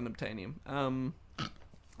 which is unobtainium.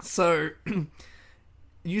 So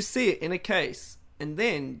you see it in a case, and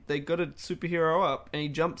then they got a superhero up, and he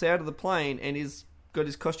jumps out of the plane, and he's got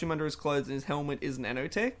his costume under his clothes, and his helmet is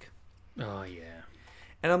nanotech. Oh yeah.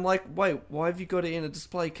 And I'm like, wait, why have you got it in a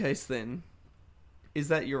display case then? Is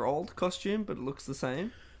that your old costume, but it looks the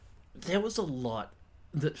same? There was a lot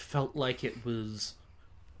that felt like it was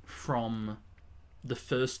from the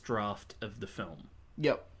first draft of the film.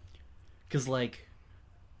 Yep. Because like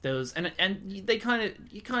there was and they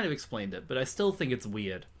you kind of explained it, but I still think it's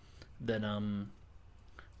weird that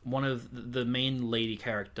one of the main lady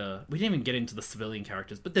character, we didn't even get into the civilian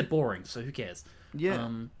characters, but they're boring, so who cares? Yeah.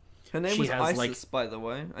 Her name she was has, Isis, like- by the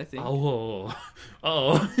way, I think. Oh.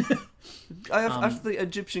 After the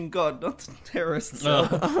Egyptian god, not the terrorists.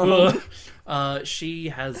 She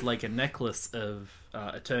has like a necklace of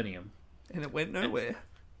Eternium. And it went nowhere.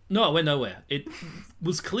 No, it went nowhere. It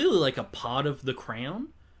was clearly like a part of the crown,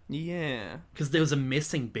 Yeah. because there was a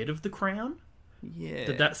missing bit of the crown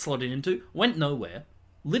Yeah. that slotted into. Went nowhere.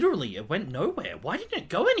 Literally, it went nowhere. Why didn't it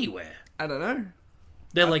go anywhere? I don't know.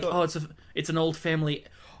 They're I like, thought- it's an old family.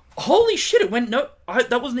 Holy shit! It went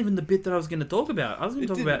that wasn't even the bit that I was going to talk about. I was going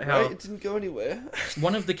to talk about how It didn't go anywhere.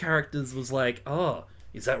 one of the characters was like, "Oh,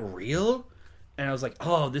 is that real?" And I was like,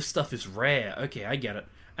 "Oh, this stuff is rare. Okay, I get it."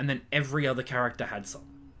 And then every other character had some.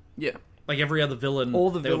 Yeah. Like every other villain,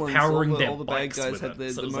 All the they villains, were powering all their the bad bikes guys with had it.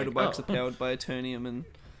 the So it was motorbikes like, are powered by Eternium, and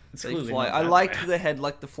It's they clearly fly. not I that liked rare. they had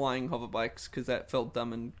like the flying hoverbikes because that felt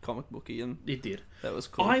dumb and comic booky, and It did. that was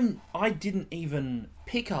cool. I didn't even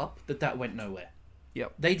pick up that went nowhere.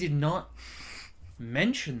 Yep. They did not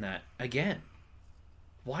mention that again.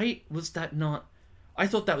 Why was that not? I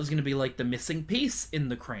thought that was going to be like the missing piece in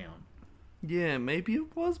the crown. Yeah, maybe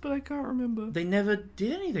it was, but I can't remember. They never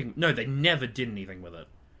did anything. No, they never did anything with it.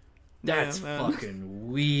 That's man. fucking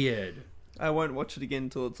weird. I won't watch it again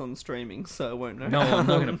until it's on streaming, so I won't know. No, I'm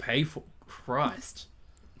not going to pay for. Christ.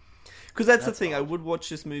 Because that's the That's thing. I odd. would watch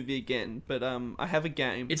this movie again, but I have a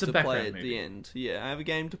game It's a to play background at movie. the end. Yeah, I have a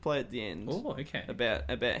game to play at the end Oh, okay. about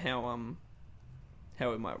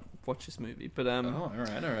how we might watch this movie. But Oh, all right.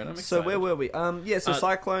 I'm excited. so where were we? Yeah, so Uh,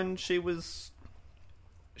 Cyclone, she was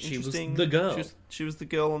She was interesting. the girl. She was the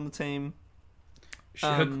girl on the team.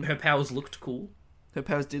 Her powers looked cool. Her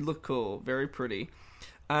powers did look cool, very pretty.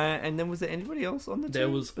 And then was there anybody else on the team? There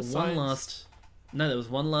was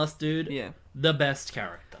one last dude. Yeah. The best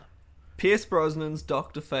character. Pierce Brosnan's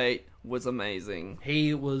Dr. Fate was amazing.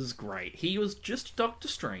 He was great. He was just Doctor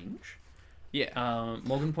Strange. Yeah.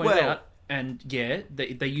 Morgan pointed out, and yeah,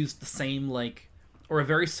 they used the same, like, or a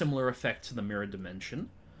very similar effect to the mirror dimension,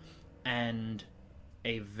 and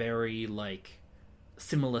a very, like,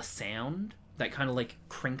 similar sound, that kind of, like,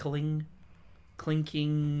 crinkling,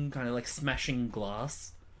 clinking, kind of like smashing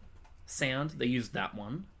glass sound. They used that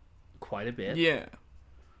one quite a bit. Yeah.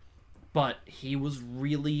 But he was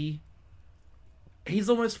really... He's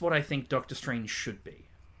almost what I think Doctor Strange should be.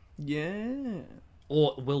 Yeah.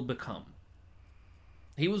 Or will become.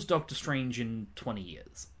 He was Doctor Strange in 20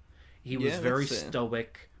 years. He was very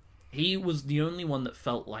stoic. He was the only one that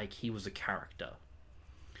felt like he was a character.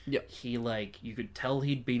 Yep. He, like, you could tell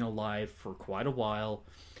he'd been alive for quite a while.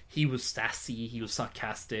 He was sassy. He was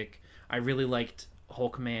sarcastic. I really liked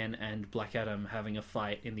Hawkman and Black Adam having a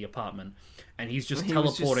fight in the apartment. And he's just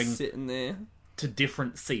teleporting was just sitting there to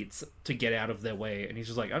different seats to get out of their way. And he's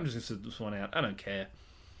just like, I'm just going to sit this one out. I don't care.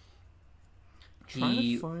 Trying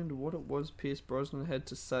to find what it was Pierce Brosnan had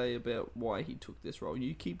to say about why he took this role.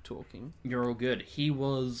 You keep talking. You're all good. He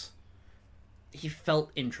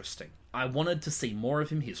felt interesting. I wanted to see more of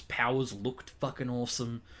him. His powers looked fucking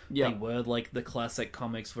awesome. Yeah. They were like the classic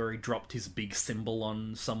comics where he dropped his big symbol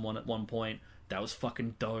on someone at one point. That was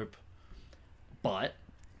fucking dope. But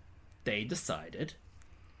they decided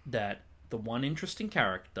that the one interesting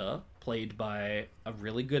character, played by a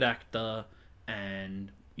really good actor,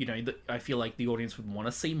 and, you know, I feel like the audience would want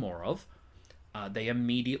to see more of, they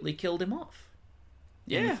immediately killed him off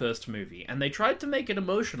in the first movie. And they tried to make it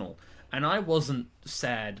emotional. And I wasn't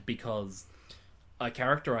sad because a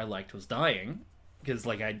character I liked was dying. Because,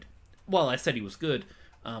 like, I said he was good.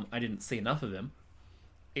 I didn't see enough of him.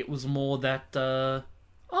 It was more that,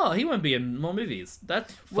 he won't be in more movies.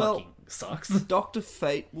 That fucking sucks. Dr.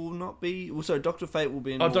 Fate will not be... Well, sorry, Dr. Fate will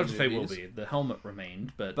be in more Dr. movies. Fate will be. The helmet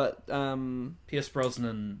remained, but Pierce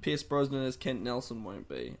Brosnan as Kent Nelson won't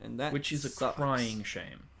be. And that which is sucks. A crying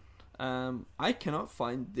shame. I cannot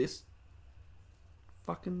find this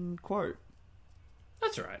fucking quote.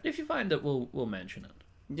 That's alright. If you find it, we'll mention it.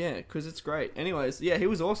 Yeah, because it's great. Anyways, yeah, he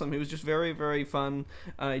was awesome. He was just very, very fun.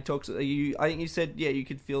 He talks. I think you said, yeah, you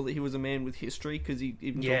could feel that he was a man with history because he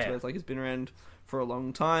even talks about like he's been around for a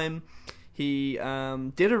long time. He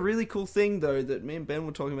did a really cool thing though that me and Ben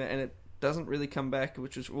were talking about, and it doesn't really come back,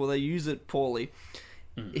 which is they use it poorly.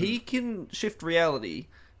 Mm-hmm. He can shift reality.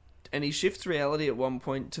 And he shifts reality at one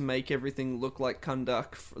point to make everything look like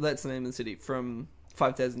Kahndaq. That's the name of the city from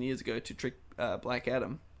 5,000 years ago to trick Black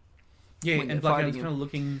Adam. Yeah, and Black Adam's kind of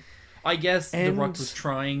looking... I guess The Rock was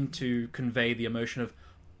trying to convey the emotion of,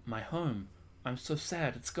 my home, I'm so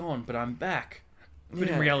sad, it's gone, but I'm back. But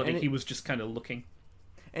in reality, he was just kind of looking.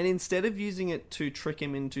 And instead of using it to trick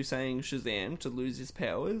him into saying Shazam to lose his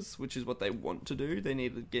powers, which is what they want to do, they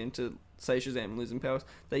need to get him to say Shazam losing powers,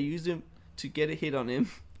 they used him to get a hit on him,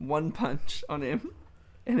 one punch on him,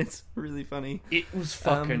 and it's really funny. It was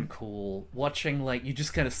fucking cool. Watching, like, you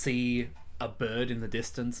just kind of see a bird in the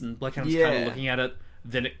distance, and Black Adam's kind of looking at it,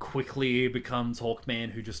 then it quickly becomes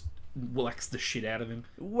Hawkman, who just whacks the shit out of him.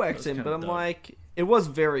 Whacks him, but I'm like, it was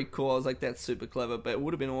very cool. I was like, that's super clever, but it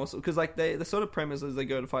would have been awesome. Because, like, the sort of premise is they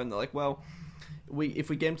go to fight, and they're like, well, if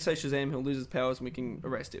we get him to say Shazam, he'll lose his powers, and we can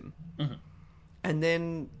arrest him. Mm-hmm. And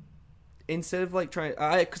then... Instead of like trying,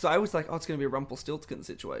 because I was like, it's going to be a Rumpelstiltskin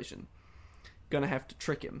situation, gonna have to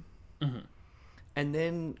trick him, and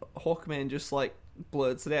then Hawkman just like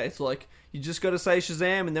blurts it out. It's like, you just got to say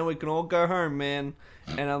Shazam, and then we can all go home, man.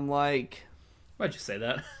 And I'm like, why'd you say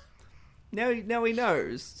that? Now he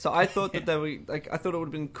knows. So I thought that they were like, I thought it would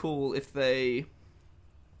have been cool if they,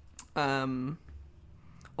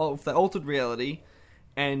 if they altered reality,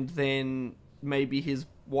 and then maybe his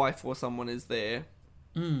wife or someone is there.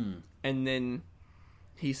 And then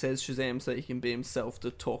he says Shazam so he can be himself to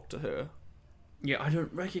talk to her. Yeah, I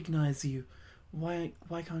don't recognize you. Why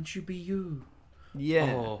can't you be you?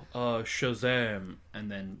 Yeah. Shazam.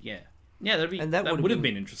 And then, yeah, that would have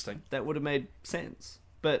been interesting. That would have made sense.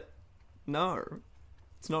 But no,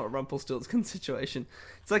 it's not a Rumpelstiltskin situation.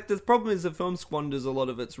 It's like the problem is the film squanders a lot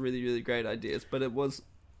of its really, really great ideas, but it was...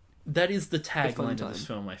 That is the tagline of this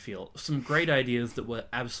film, I feel. Some great ideas that were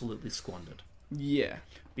absolutely squandered. Yeah.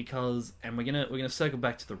 Because, and we're gonna circle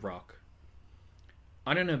back to The Rock.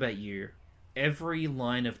 I don't know about you, every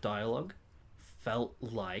line of dialogue felt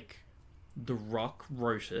like The Rock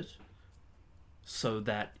wrote it so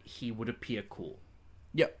that he would appear cool.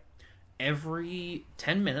 Yep. Every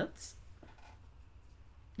 10 minutes...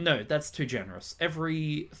 No, that's too generous.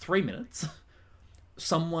 Every 3 minutes,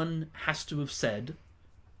 someone has to have said,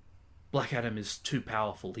 Black Adam is too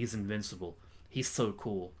powerful, he's invincible, he's so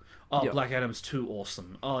cool. Oh, Yep. Black Adam's too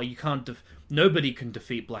awesome. Oh, you can't nobody can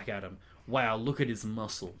defeat Black Adam. Wow, look at his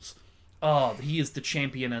muscles. Oh, he is the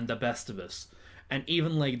champion and the best of us. And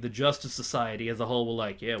even, like, the Justice Society as a whole were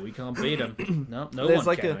like, yeah, we can't beat him. No There's one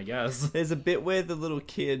like can, I guess. There's a bit where the little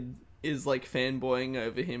kid is like fanboying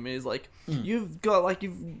over him. He's like, Hmm. "You've got like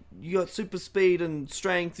you got super speed and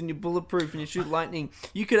strength, and you're bulletproof, and you shoot lightning.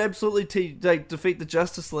 You could absolutely defeat the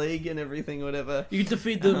Justice League and everything, whatever." You could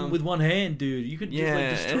defeat them with one hand, dude. You could Yeah,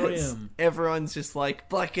 just, like, destroy and him. everyone's just like,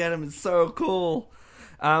 "Black Adam is so cool."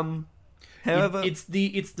 However, It's the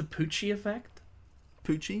Poochie effect.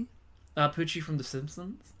 Poochie. Poochie from The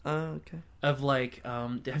Simpsons. Okay. Of like,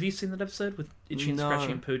 have you seen that episode with Itchy and No.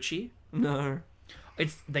 Scratchy and Poochie? No.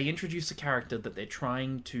 They introduce a character that they're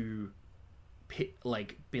trying to be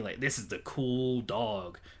like, this is the cool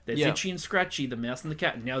dog. There's Yeah. Itchy and Scratchy, the mouse and the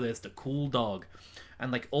cat, and now there's the cool dog.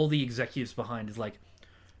 And like all the executives behind is like,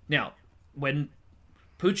 now when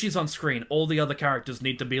Poochie's on screen, all the other characters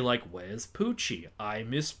need to be like, where's Poochie? I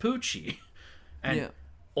miss Poochie. And Yeah.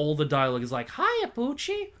 all the dialogue is like, hiya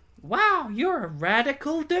Poochie, wow, you're a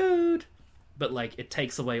radical dude. But like it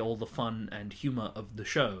takes away all the fun and humor of the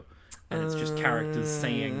show. And it's just characters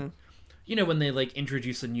saying, you know, when they like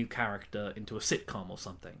introduce a new character into a sitcom or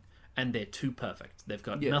something, and they're too perfect. They've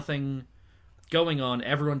got nothing going on.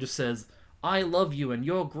 Everyone just says, I love you and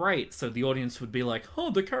you're great. So the audience would be like,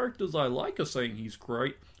 oh, the characters I like are saying he's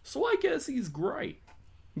great, so I guess he's great.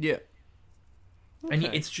 Yeah. And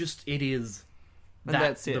Okay. it's just, it is And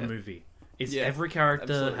that's the it. movie. It's Yeah, every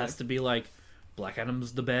character absolutely. has to be like, Black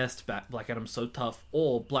Adam's the best, Black Adam's so tough,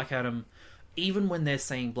 or Black Adam, even when they're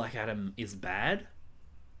saying Black Adam is bad,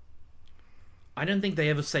 I don't think they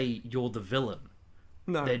ever say you're the villain.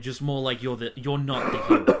 No. They're just more like you're not the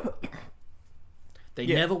hero. They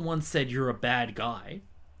Yeah. never once said you're a bad guy.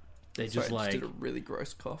 They're Sorry, just I like, did a really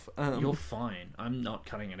gross cough. you're fine. I'm not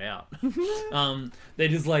cutting it out. They're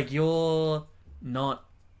just like, you're not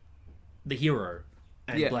the hero.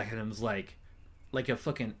 And Yeah. Black Adam's like a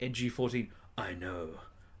fucking edgy 14. I know.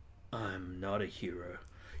 I'm not a hero.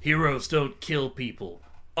 Heroes don't kill people.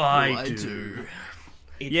 I do.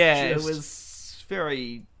 It's Yeah, just- it was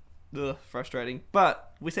very frustrating.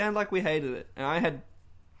 But we sound like we hated it, and I had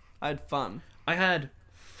fun. I had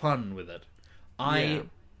fun with it. Yeah.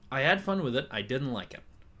 I had fun with it. I didn't like it,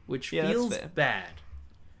 which Yeah, that's feels fair. bad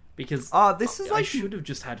because This is I like should have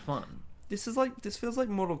just had fun. this feels like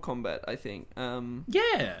Mortal Kombat. I think.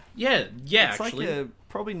 Yeah. It's Actually, like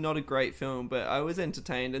probably not a great film, but I was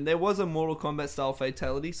entertained, and there was a Mortal Kombat style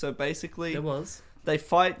fatality. So basically, there was. they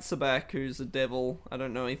fight Sabak, who's a devil. I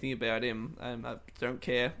don't know anything about him. I don't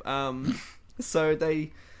care. So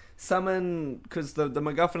they summon, because the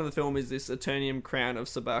MacGuffin of the film is this Eternium crown of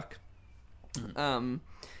Sabak.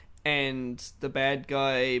 And the bad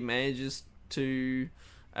guy manages to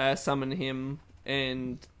summon him,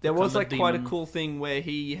 and there was Become a like quite a demon. cool thing where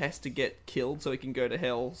he has to get killed so he can go to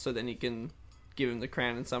hell, so then he can give him the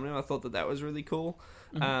crown and summon him. I thought that was really cool,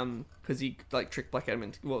 because he like tricked Black Adam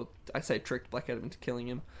into, well, I say tricked Black Adam into killing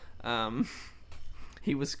him.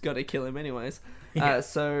 He was gonna kill him anyways.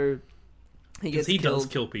 So he Because gets he killed. does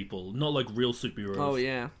kill people, not like real superheroes. Oh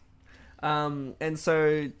yeah. And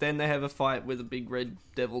so then they have a fight with a big red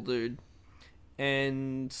devil dude,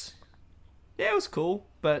 and yeah, it was cool.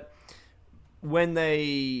 But when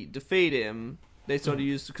they defeat him, they sort of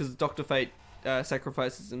use, because Doctor Fate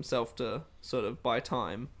sacrifices himself to sort of buy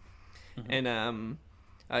time, and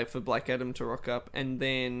for Black Adam to rock up. And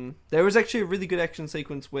then there was actually a really good action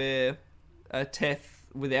sequence where Teth,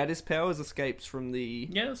 without his powers, escapes from the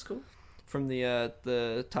Yeah, that's cool.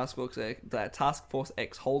 the Task Force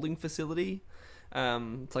X holding facility.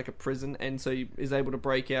 It's like a prison, and so he is able to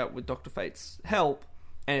break out with Dr. Fate's help,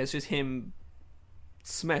 and it's just him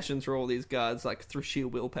smashing through all these guards like through sheer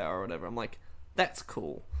willpower or whatever. I'm like, that's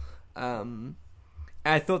cool. And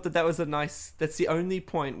I thought that was that's the only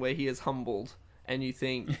point where he is humbled, and you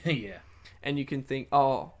think, Yeah. and you can think,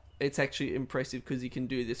 oh, it's actually impressive because he can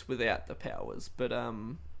do this without the powers. But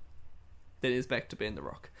then he's back to being the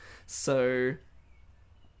Rock. So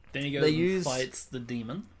Then he goes They and use- fights the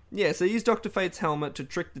demon. yeah, so he used Dr. Fate's helmet to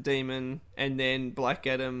trick the demon, and then Black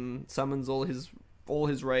Adam summons all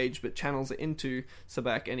his rage, but channels it into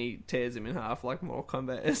Sabak, and he tears him in half like Mortal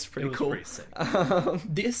Kombat. It's pretty It was cool. pretty sick.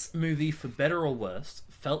 This movie, for better or worse,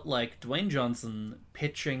 felt like Dwayne Johnson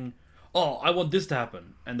pitching, oh, I want this to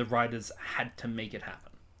happen, and the writers had to make it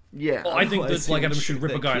happen. Yeah, Oh, I think that otherwise Black he would Adam should shoot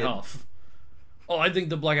rip a that guy in kid. half. oh, I think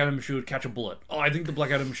the Black Adam should catch a bullet. Oh, I think the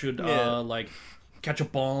Black Adam should Yeah. like catch a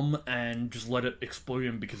bomb and just let it explode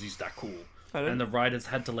him because he's that cool. And the writers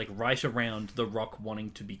had to like write around The Rock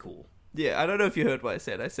wanting to be cool. Yeah, I don't know if you heard what I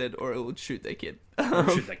said. I said, or it would shoot their kid. Or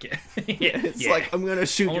shoot that kid. It's like, I'm gonna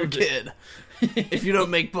shoot your kid if you don't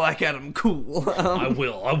make Black Adam cool. I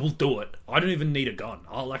will do it. I don't even need a gun.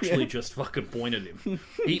 I'll actually just fucking point at him.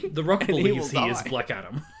 The Rock believes he is die. Black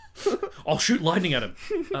Adam. I'll shoot lightning at him.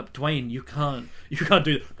 Dwayne, you can't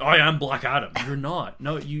do that. I am Black Adam. You're not.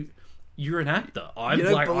 No, you're an actor. I'm You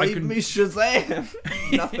don't Black. believe I can me, Shazam?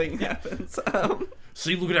 Nothing happens.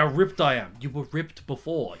 see. Look at how ripped I am. You were ripped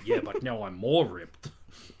before. Yeah, but now I'm more ripped.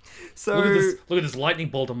 So Look at this lightning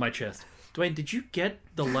bolt on my chest. Dwayne, did you get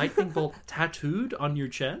the lightning bolt tattooed on your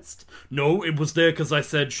chest? No, it was there because I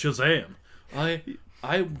said Shazam.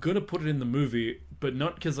 I'm gonna put it in the movie, but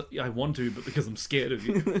not because I want to, but because I'm scared of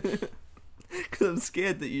you. because I'm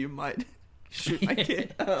scared that you might shoot my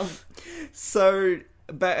kid. So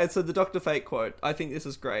the Dr. Fate quote, I think this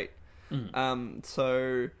is great.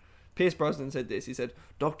 So Pierce Brosnan said this. He said,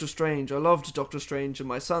 Doctor Strange, I loved Doctor Strange, and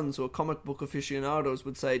my sons, who are comic book aficionados,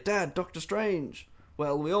 would say, Dad, Doctor Strange.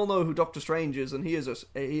 Well, we all know who Doctor Strange is, and he is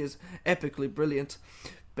epically brilliant,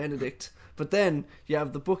 Benedict. But then you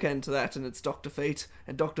have the bookend to that, and it's Dr. Fate,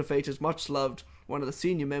 and Dr. Fate is much loved, one of the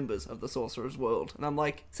senior members of the Sorcerer's World. And I'm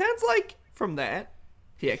like, sounds like from that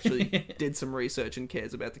he actually did some research and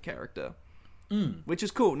cares about the character. Which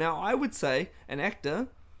is cool. Now, I would say an actor,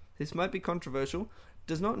 this might be controversial,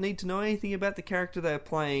 does not need to know anything about the character they're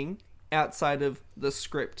playing outside of the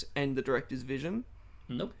script and the director's vision.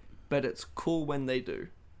 Nope. But it's cool when they do.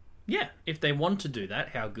 Yeah, if they want to do that,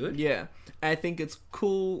 how good? Yeah. I think it's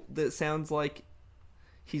cool that it sounds like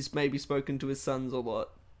he's maybe spoken to his sons a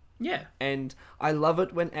lot. Yeah. And I love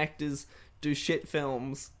it when actors do shit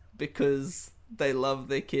films because they love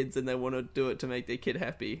their kids and they want to do it to make their kid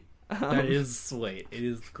happy. That is sweet. It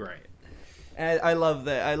is great. And I love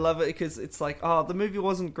that. I love it because it's like, oh, the movie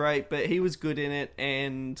wasn't great, but he was good in it,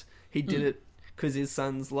 and he did it because his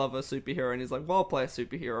sons love a superhero, and he's like, well, I'll play a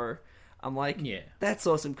superhero. I'm like, Yeah. that's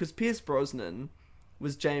awesome, because Pierce Brosnan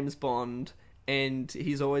was James Bond, and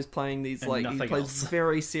he's always playing these, And like, he nothing plays else.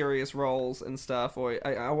 very serious roles and stuff. Or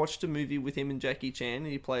I watched a movie with him and Jackie Chan, and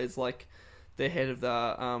he plays, like, the head of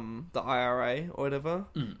the IRA or whatever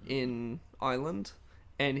in Ireland,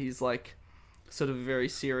 and he's, like, sort of a very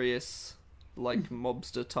serious, like,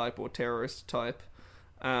 mobster type or terrorist type.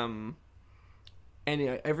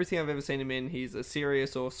 Anyway, everything I've ever seen him in, he's a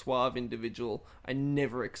serious or suave individual. I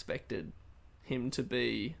never expected him to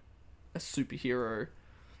be a superhero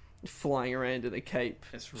flying around in a cape,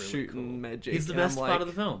 It's really shooting cool. magic. He's the And I'm best like, part of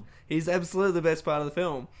the film. He's absolutely the best part of the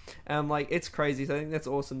film. Like, it's crazy. So I think that's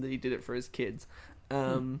awesome that he did it for his kids.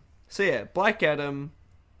 So yeah, Black Adam,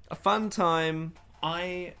 a fun time.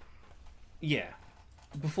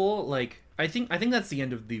 Before, like, I think that's the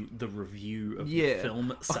end of the review of the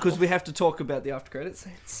film itself. Because we have to talk about the after credit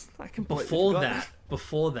scenes. I completely forgot.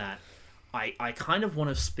 Before that, I kind of want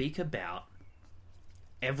to speak about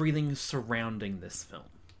everything surrounding this film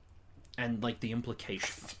and, like, the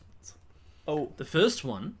implications. Oh, The first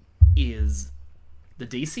one is the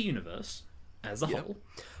DC universe as a whole.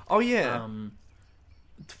 oh yeah.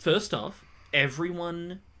 First off,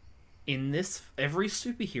 everyone in this, every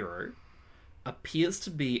superhero appears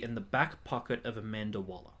to be in the back pocket of Amanda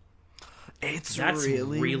Waller. It's That's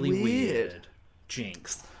really weird.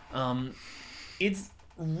 Jinx. It's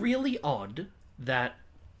really odd that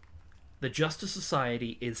the Justice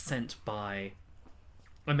Society is sent by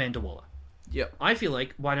Amanda Waller. Yep. I feel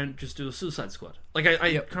like, why don't just do a Suicide Squad? Like, I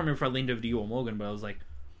can't remember if I leaned over to you or Morgan, but I was like,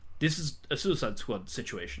 this is a Suicide Squad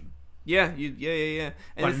situation. Yeah. And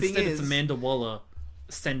But the thing instead is, it's Amanda Waller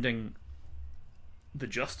sending the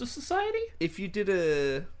Justice Society? if you did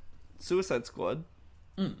a Suicide Squad,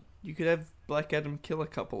 you could have Black Adam kill a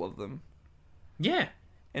couple of them. Yeah.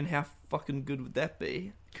 And how fucking good would that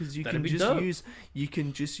be? Because you That'd can be just dope.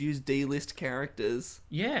 use D-list characters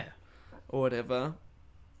Yeah. or whatever.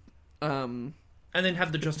 And then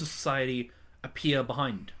have the Justice Society appear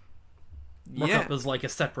behind. Rock Yeah. up as like a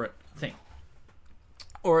separate thing.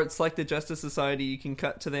 Or it's like the Justice Society, you can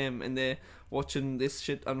cut to them and they're watching this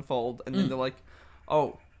shit unfold, and then they're like,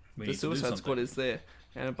 oh, We the need to do Suicide Squad something. is there.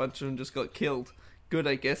 And a bunch of them just got killed. Good,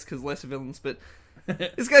 I guess, because less villains, but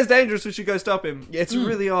this guy's dangerous, we should go stop him. Yeah, it's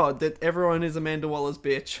really odd that everyone is Amanda Waller's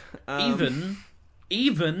bitch.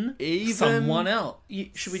 Even someone else.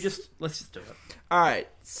 Let's just do it. Alright,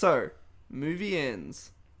 so, movie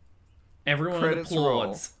ends. Everyone Credits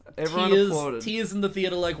applauds. roll. Everyone tears, applauded. Tears in the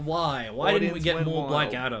theater, like, why? Why didn't we Audience get went more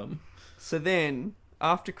Black wild. Adam? So then,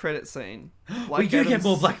 after credit scene. We do get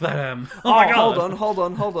more Black Adam. Oh my god!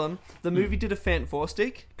 Hold on. The movie did a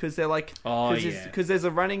Fantastic because they're like, Oh, yeah. because there's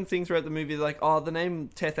a running thing throughout the movie. They're like, oh, the name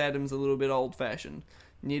Teth Adams a little bit old fashioned.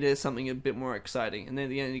 Need something a bit more exciting. And then at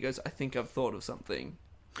the end he goes, I think I've thought of something.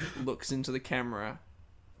 Looks into the camera.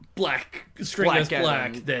 Black. String goes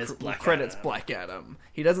black. There's Black Credits Adam. Black Adam.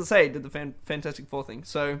 He doesn't say he did the Fantastic Four thing.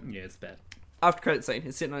 So Yeah, it's bad. after credit scene,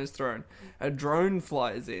 he's sitting on his throne. A drone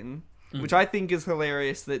flies in, which I think is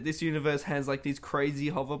hilarious that this universe has like these crazy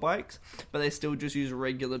hover bikes, but they still just use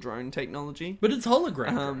regular drone technology. But it's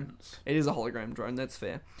hologram drones. It is a hologram drone, that's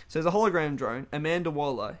fair. So there's a hologram drone, Amanda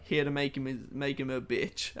Waller, here to make him a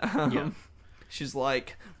bitch. Yeah. She's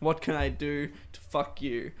like, what can I do to fuck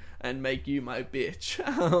you and make you my bitch?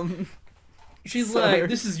 She's so- like,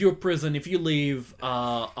 this is your prison. If you leave,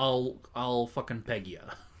 I'll fucking peg you.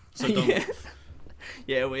 So don't Yeah. leave.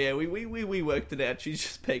 Yeah, we worked it out. She's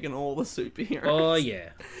just pegging all the superheroes. Oh, yeah.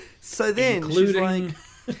 So then she's Including...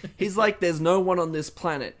 like, he's like, there's no one on this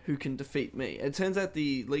planet who can defeat me. It turns out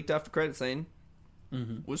the leaked after credit scene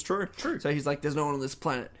was true. So he's like, there's no one on this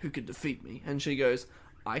planet who can defeat me. And she goes,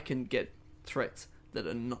 I can get threats that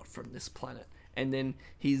are not from this planet. And then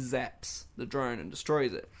he zaps the drone and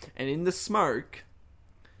destroys it. And in the smoke,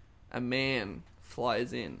 a man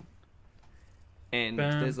flies in. And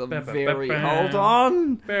there's a very... Hold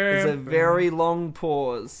on! There's a very long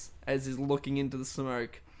pause as he's looking into the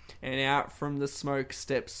smoke. And out from the smoke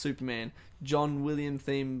steps Superman. John William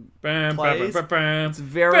theme plays. It's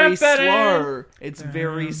very slow. It's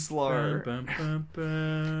very slow.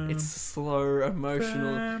 It's slow,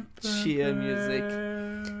 emotional, cheer music.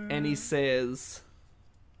 And he says,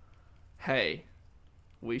 hey,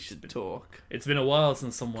 we should talk. It's been a while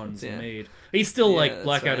since someone's Yeah. made... He's still Yeah, like, that's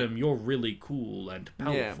Black right. Adam, you're really cool and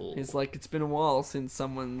powerful. Yeah, he's like, it's been a while since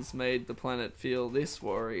someone's made the planet feel this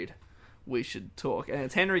worried. We should talk. And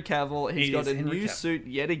it's Henry Cavill. He's It got is a Henry new Cavill. suit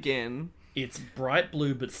yet again. It's bright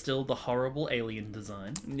blue, but still the horrible alien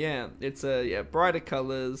design. Yeah, it's brighter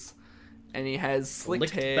colours. And he has slicked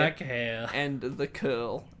Licked hair. back hair. And the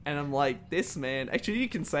curl. And I'm like, this man... Actually, you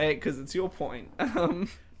can say it because it's your point.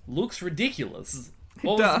 Looks ridiculous.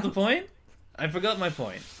 What does. was the point? I forgot my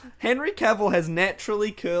point. Henry Cavill has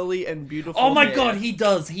naturally curly and beautiful Oh my hair. god, he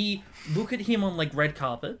does. Look at him on like red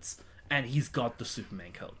carpets, and he's got the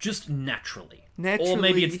Superman curl. Just naturally. Or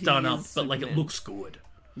maybe it's he done up, is but like it Superman. looks good.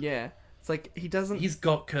 Yeah. It's like, he doesn't... He's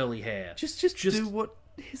got curly hair. Just do what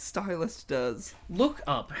his stylist does. Look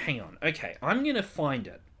up. Hang on. Okay, I'm gonna find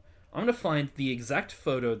it. I'm gonna find the exact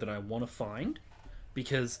photo that I want to find,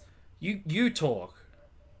 because you talk.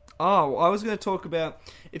 Oh, I was going to talk about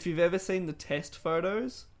if you've ever seen the test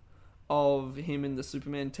photos of him in the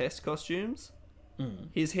Superman test costumes.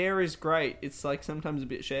 His hair is great. It's like sometimes a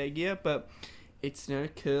bit shaggier, but it's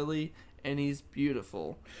curly and he's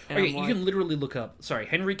beautiful. And Okay, I'm you like, can literally look up. Sorry,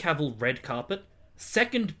 Henry Cavill red carpet.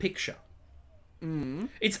 Second picture.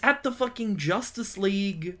 It's at the fucking Justice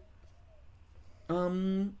League.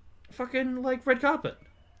 Fucking like red carpet.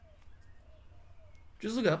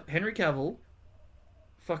 Just look up Henry Cavill.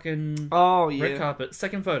 Fucking oh yeah, red carpet.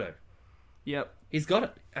 Second photo. yep. He's got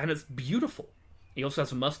it, and it's beautiful. He also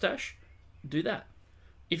has a mustache. Do that.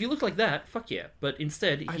 If you look like that, fuck yeah. But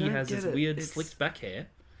instead, I he don't has get this it. weird It's- slicked back hair.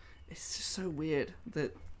 It's just so weird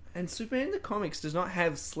that, and Superman in the comics does not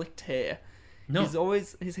have slicked hair. No,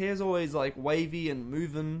 His hair's always like wavy and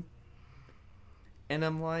moving. And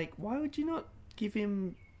I'm like, why would you not give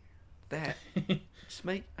him that? Just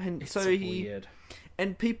make and it's so so he weird.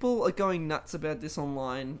 and people are going nuts about this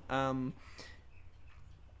online.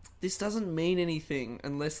 This doesn't mean anything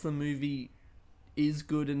unless the movie is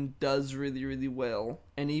good and does really, really well.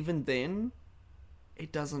 And even then,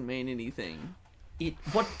 it doesn't mean anything.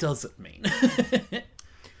 What does it mean?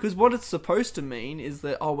 Because what it's supposed to mean is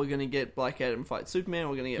that, oh, we're going to get Black Adam fight Superman,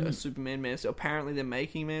 we're going to get a Superman Man of Steel. Apparently they're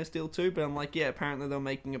making Man of Steel too, but I'm like, yeah, apparently they're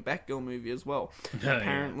making a Batgirl movie as well. Yeah.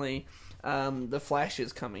 Apparently, The Flash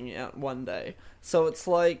is coming out one day. So it's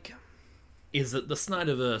like... Is it the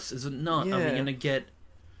Snyderverse? Is it not? Are we Yeah. gonna get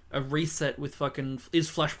a reset with fucking... Is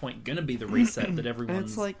Flashpoint gonna be the reset that everyone And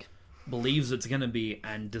it's like, believes it's gonna be?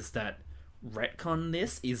 And does that retcon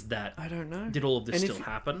this? Is that... I don't know. Did all of this And still if-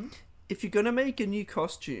 happen? If you're going to make a new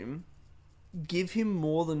costume, give him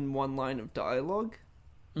more than one line of dialogue.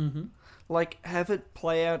 Mm-hmm. Like, have it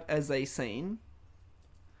play out as a scene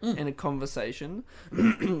and a conversation.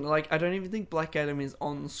 Like, I don't even think Black Adam is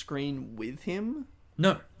on screen with him.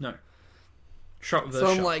 No. Shot So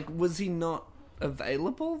versus I'm like, was he not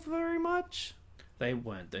available very much? They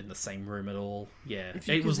weren't in the same room at all. Yeah, If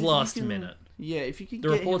you- it was 'cause if you last can- minute. Yeah, if you could The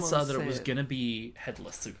get reports him on are that it was set. gonna be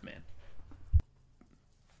headless Superman.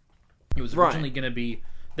 It was Right. originally going to be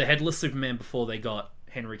the headless Superman before they got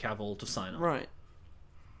Henry Cavill to sign on. Right.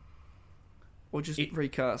 Or just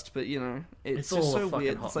recast, but It's just all a so fucking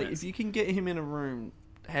weird. hot It's like mess. if you can get him in a room,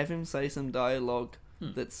 have him say some dialogue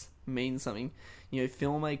that's means something,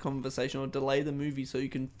 film a conversation or delay the movie so you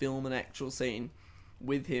can film an actual scene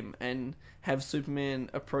with him and have Superman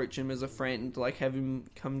approach him as a friend, like have him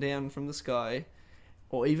come down from the sky,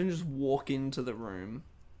 or even just walk into the room,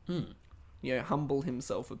 humble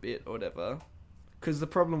himself a bit or whatever. Because the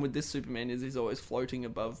problem with this Superman is he's always floating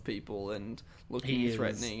above people and looking He is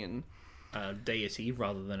threatening and. A deity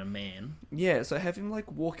rather than a man. Yeah, so have him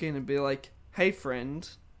walk in and be like, "Hey, friend."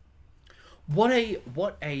 What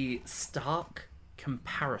a stark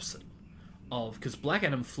comparison of, because Black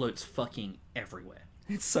Adam floats fucking everywhere.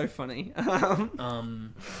 It's so funny.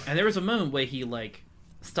 And there is a moment where he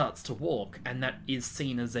starts to walk, and that is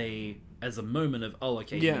seen as a moment of, oh,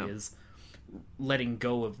 okay, Yeah. he is letting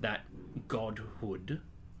go of that godhood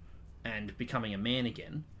and becoming a man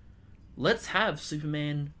again. Let's have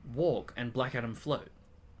Superman walk and Black Adam float.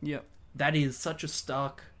 Yep. That is such a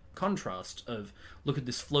stark contrast of, look at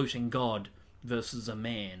this floating god versus a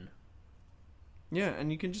man. Yeah,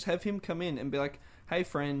 and you can just have him come in and be like, "Hey,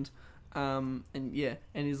 friend," and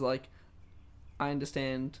he's like, "I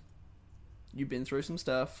understand you've been through some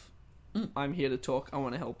stuff. I'm here to talk. I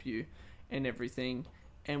want to help you and everything,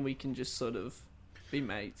 and we can just sort of be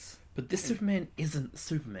mates." But this Superman isn't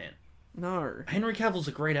Superman. No. Henry Cavill's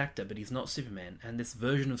a great actor, but he's not Superman, and this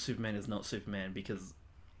version of Superman is not Superman because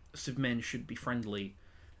Superman should be friendly,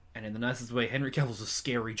 and in the nicest way, Henry Cavill's a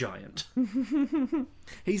scary giant.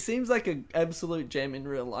 He seems like an absolute gem in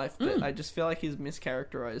real life, but I just feel like he's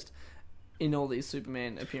mischaracterized in all these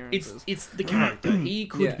Superman appearances. It's the character. He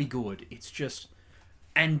could Yeah. be good. It's just...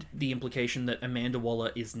 And the implication that Amanda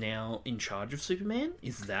Waller is now in charge of Superman?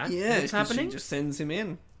 Is that what's 'cause happening? She just sends him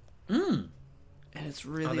in. And it's Are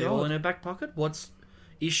really they all odd. in her back pocket?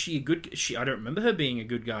 Is she a good... I don't remember her being a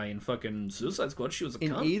good guy in fucking Suicide Squad. She was a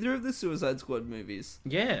In cunt. either of the Suicide Squad movies.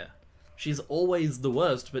 Yeah. She's always the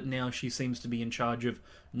worst, but now she seems to be in charge of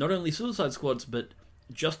not only Suicide Squads, but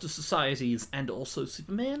Justice Societies and also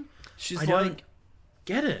Superman. She's I don't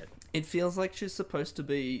get it. It feels like she's supposed to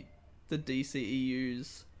be the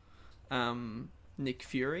DCEU's Nick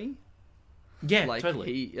Fury. Yeah, Like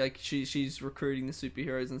totally. she's recruiting the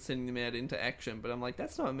superheroes and sending them out into action, but I'm like,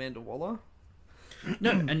 that's not Amanda Waller.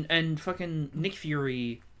 No, and fucking Nick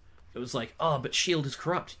Fury, it was like, oh, but S.H.I.E.L.D. is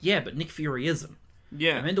corrupt. Yeah, but Nick Fury isn't.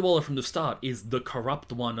 Yeah. Amanda Waller from the start is the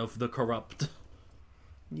corrupt one of the corrupt.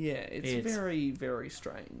 Yeah, it's very, very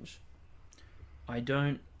strange. I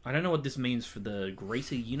don't know what this means for the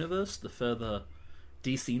greater universe, the further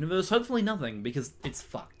DC universe. Hopefully nothing, because it's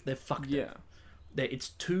fucked. They're fucked. Yeah. It's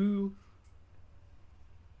too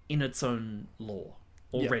in its own lore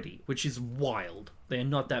already, which is wild. There are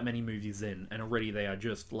not that many movies in, and already they are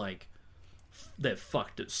just they're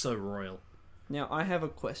fucked. It's so royal. Now, I have a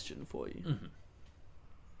question for you.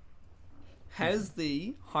 Has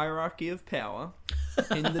the hierarchy of power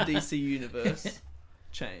in the DC universe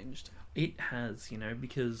changed? It has,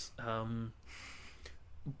 because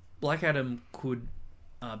Black Adam could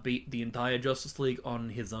beat the entire Justice League on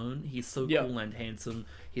his own. He's so cool and handsome.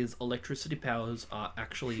 His electricity powers are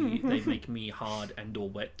actually, they make me hard and or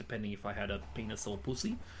wet, depending if I had a penis or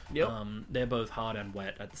pussy. Yep. They're both hard and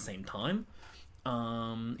wet at the same time.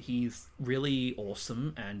 He's really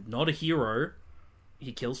awesome and not a hero.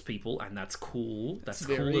 He kills people, and that's cool. That's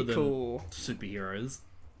very cooler than cool. superheroes.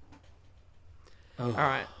 Oh.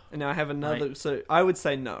 Alright, and now I have another... So, I would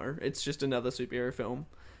say no. It's just another superhero film.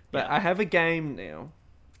 But Yeah. I have a game now,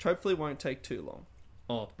 which hopefully won't take too long.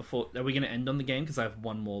 Oh, are we going to end on the game? Because I have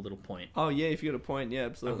one more little point. Oh, yeah, if you got a point, yeah,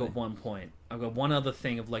 I've absolutely. got one point. I've got one other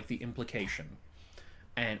thing of the implication.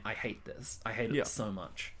 And I hate this. I hate it so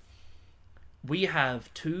much. We have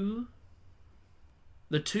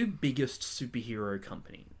the two biggest superhero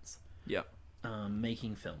companies Yep.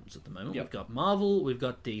 making films at the moment. Yep. We've got Marvel, we've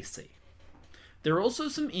got DC. There are also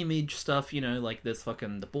some image stuff, there's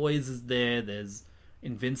fucking The Boys is there's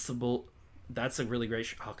Invincible. That's a really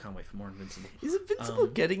great I can't wait for more Invincible. Is Invincible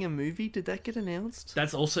getting a movie? Did that get announced?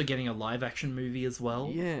 That's also getting a live action movie as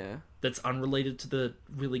well. Yeah. That's unrelated to the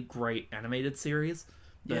really great animated series.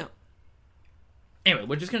 But Yeah. Anyway,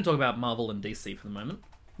 we're just going to talk about Marvel and DC for the moment.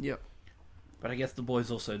 Yep. But I guess The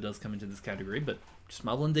Boys also does come into this category, but just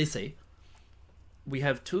Marvel and DC. We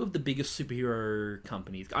have two of the biggest superhero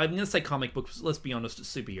companies. I'm going to say comic books, let's be honest,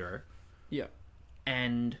 it's superhero. Yeah.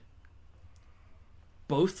 And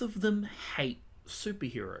both of them hate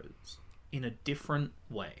superheroes in a different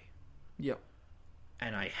way. Yep.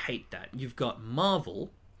 And I hate that. You've got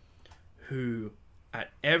Marvel, who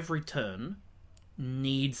at every turn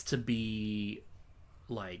needs to be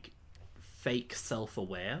like fake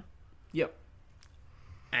self-aware. Yep.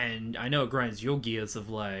 And I know it grinds your gears of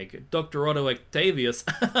like Dr. Otto Octavius.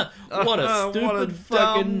 What a stupid what a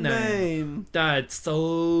fucking dumb name. That's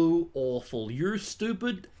so awful. You're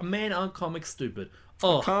stupid. Man, I'm comic stupid.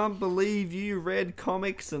 Oh, Can't believe you read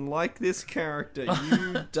comics and like this character,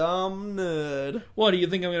 you dumb nerd. what do you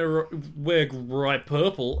think I'm gonna wear? Bright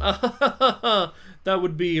purple? That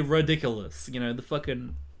would be ridiculous. You know the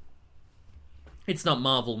fucking. It's not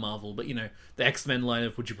Marvel, but you know the X-Men line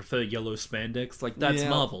of "Would you prefer yellow spandex?" Like that's Yeah.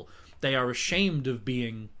 Marvel. They are ashamed of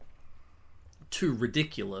being too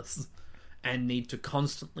ridiculous and need to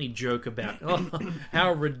constantly joke about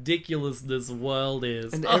how ridiculous this world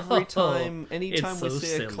is. And anytime it's we so see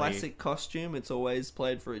a silly. classic costume, it's always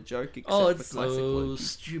played for a joke, except Oh, for it's classic so Loki.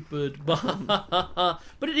 stupid. But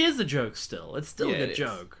it is a joke still. It's still Yeah, a it is.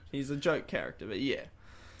 joke. He's a joke character, but yeah.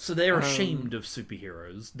 So they're ashamed of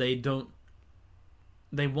superheroes. They don't.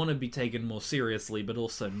 They want to be taken more seriously, but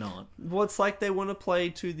also not. Well, it's like they want to play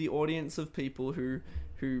to the audience of people who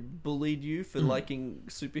bullied you for liking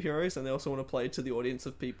superheroes, and they also want to play to the audience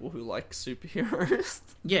of people who like superheroes.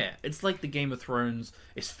 Yeah, it's like the Game of Thrones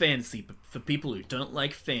is fantasy, but for people who don't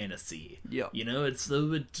like fantasy. Yep. You know, it's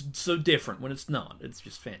so different when it's not. It's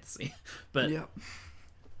just fantasy. But Yeah.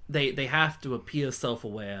 they have to appear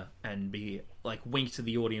self-aware and be like wink to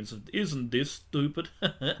the audience of, isn't this stupid?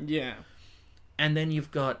 Yeah. And then you've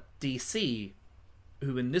got DC,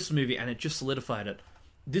 who in this movie, and it just solidified it,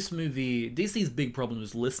 this movie, DC's big problem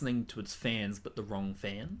is listening to its fans, but the wrong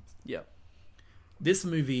fans. Yep. This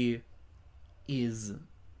movie is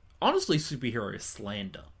honestly superhero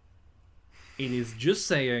slander. It is just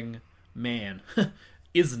saying, man,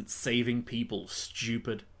 isn't saving people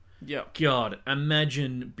stupid? Yep. God,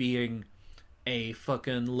 imagine being a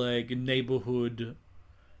fucking, like, neighborhood...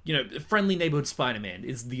 You know, friendly neighborhood Spider-Man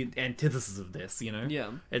is the antithesis of this, you know? Yeah.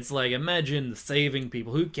 It's like, imagine saving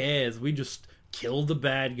people. Who cares? We just kill the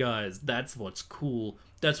bad guys. That's what's cool.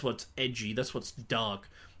 That's what's edgy. That's what's dark.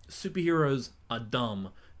 Superheroes are dumb.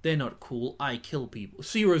 They're not cool. I kill people.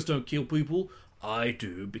 Heroes don't kill people. I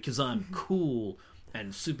do, because I'm cool.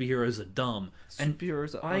 And superheroes are dumb. And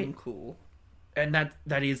Superheroes are uncool. And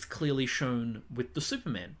that is clearly shown with the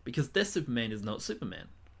Superman, because their Superman is not Superman.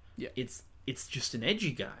 Yeah. It's just an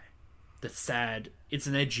edgy guy. That's sad. It's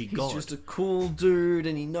an edgy god. He's just a cool dude,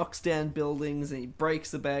 and he knocks down buildings, and he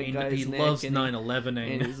breaks the bad guy's he neck. loves and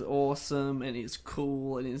 9/11ing. and he's awesome, and he's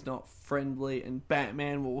cool, and he's not friendly. And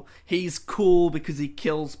Batman, well, he's cool because he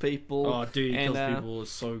kills people. Oh, dude, he and, kills people is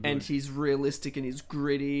so good. And he's realistic, and he's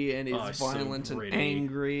gritty, and he's he's so violent and gritty.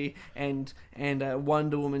 angry. And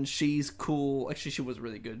Wonder Woman, she's cool. Actually, she was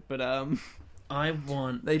really good, but I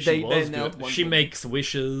want. They she was nailed good. Wonder She Woman. makes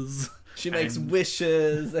wishes. She makes And-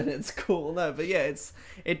 wishes, and it's cool. No, but yeah,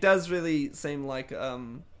 it does really seem like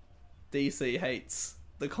DC hates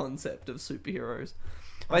the concept of superheroes.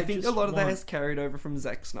 I think a just lot of that want- has carried over from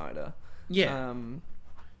Zack Snyder. Yeah,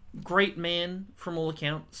 great man from all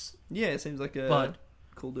accounts, Yeah, it seems like a but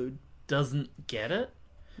cool dude. doesn't get it.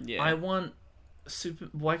 Yeah, I want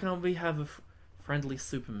Why can't we have a friendly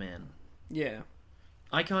Superman? yeah,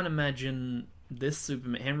 I can't imagine this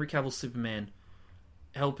Superman, Henry Cavill's Superman,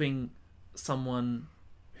 helping someone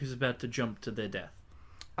who's about to jump to their death.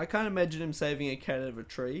 I can't imagine him saving a cat out of a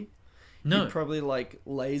tree. No, He'd probably like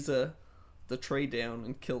laser the tree down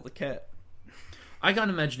and kill the cat. I can't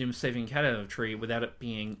imagine him saving a cat out of a tree without it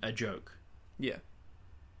being a joke. Yeah,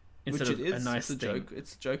 Instead which of it is. a nice it's a thing. joke.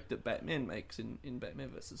 It's a joke that Batman makes in Batman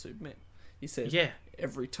vs Superman. He says, Yeah.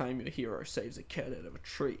 every time your hero saves a cat out of a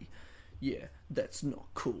tree, yeah, that's not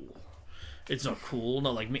cool. It's not cool,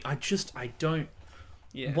 not like me. I don't...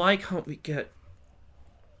 Yeah. Why can't we get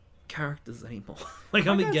characters anymore? Why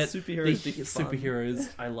can't we guess get superheroes the be fun. superheroes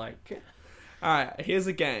I like? Alright, here's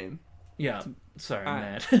a game. Yeah, sorry, I'm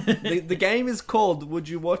Alright. mad. The game is called Would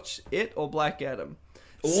You Watch It or Black Adam?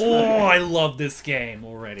 Oh, I love this game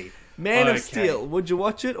already. Man of Okay. Steel, would you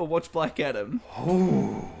watch it or watch Black Adam?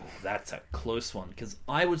 Ooh, that's a close one, because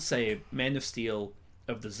I would say Man of Steel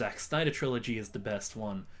of the Zack Snyder trilogy is the best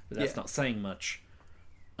one, but that's Yeah. not saying much.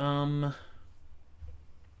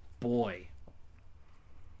 Boy.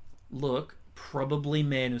 Look, probably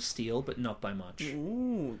Man of Steel, but not by much.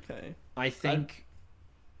 Ooh, okay. I think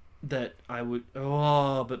that I would...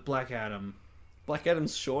 Oh, but Black Adam... Black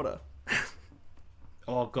Adam's shorter.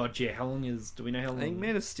 Oh god, yeah. How long is? Do we know how I think long?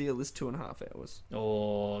 Man of Steel is 2.5 hours.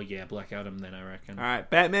 Oh yeah, Black Adam. Then I reckon. All right,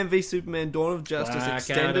 Batman v Superman: Dawn of Justice Black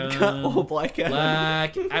extended Adam. cut or Black Adam.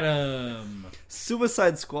 Black Adam.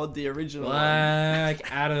 Suicide Squad, the original one.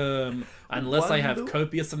 Black Adam. Unless I have Wonder-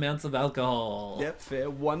 copious amounts of alcohol. Yep, fair.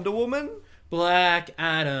 Wonder Woman. Black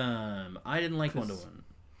Adam. I didn't like Wonder Woman.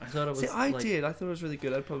 I thought it was. See, I like, did. I thought it was really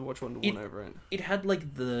good. I'd probably watch Wonder Woman over it. It had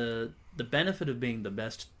like the benefit of being the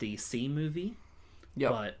best DC movie,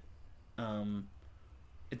 Yep. but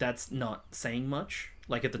that's not saying much.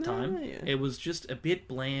 Like at the time, yeah. it was just a bit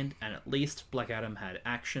bland, and at least Black Adam had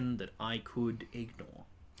action that I could ignore.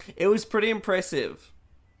 It was pretty impressive.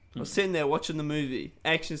 I Hmm. was sitting there watching the movie,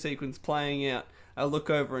 action sequence playing out. I look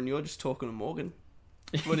over and you're just talking to Morgan.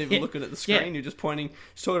 You weren't even looking at the screen. Yeah. You're just pointing,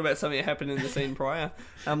 just talking about something that happened in the scene prior.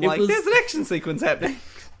 I'm It like, was- there's an action sequence happening.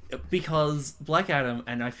 Because Black Adam,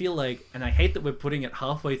 and I feel like, and I hate that we're putting it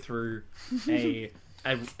halfway through a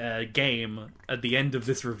game at the end of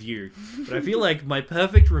this review, but I feel like my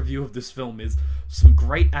perfect review of this film is some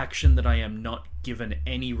great action that I am not given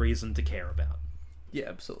any reason to care about. Yeah,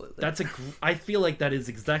 absolutely. I feel like that is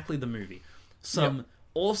exactly the movie. Some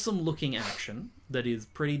awesome looking action that is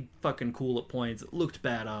pretty fucking cool at points. It looked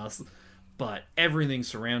badass, but everything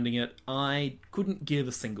surrounding it, I couldn't give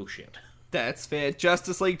a single shit. That's fair.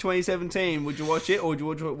 Justice League 2017. Would you watch it, or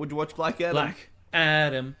would you watch Black Adam? Black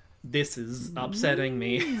Adam, this is upsetting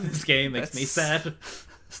me. This game makes me sad.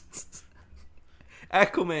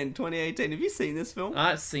 Aquaman 2018. Have you seen this film?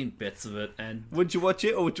 I've seen bits of it, and Would you watch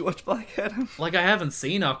it, or would you watch Black Adam? like I haven't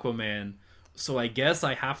seen Aquaman, so I guess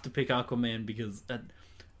I have to pick Aquaman because,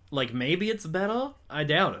 like, maybe it's better. I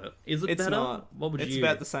doubt it. Is it It's better? not. What would It's you?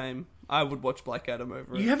 about the same. I would watch Black Adam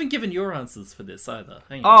over it. You haven't given your answers for this either.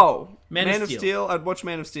 Hang on. Oh, Man Man of of Steel. I'd watch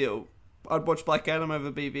Man of Steel. I'd watch Black Adam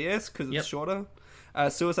over BVS because it's Yep. shorter.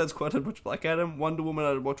 Suicide Squad. I'd watch Black Adam. Wonder Woman.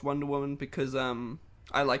 I'd watch Wonder Woman because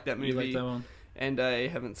I like that movie. You like that one? And I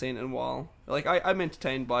haven't seen it in a while. Like I'm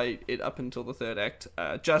entertained by it up until the third act.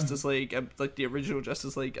 Justice League, like the original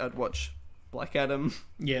Justice League, I'd watch Black Adam.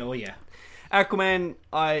 Yeah, well, yeah. Aquaman,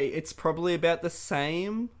 it's probably about the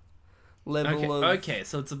same level of. Okay,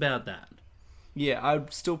 so it's about that. Yeah,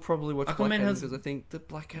 I'd still probably watch Black Aquaman Adam has- because I think that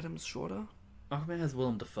Black Adam's shorter. Aquaman has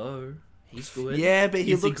Willem Dafoe. He's good. Yeah, but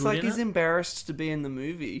he Is looks good like in he's it? embarrassed to be in the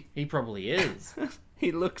movie. He probably is.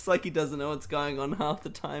 He looks like he doesn't know what's going on half the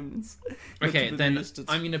time. It's Okay, a bit then used to-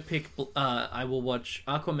 I'm gonna pick. I will watch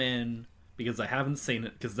Aquaman because I haven't seen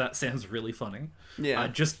it because that sounds really funny. Yeah.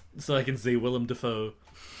 Just so I can see Willem Dafoe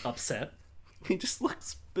upset, He just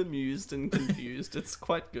looks bemused and confused. It's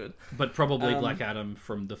quite good. but probably Black Adam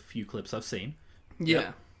from the few clips I've seen.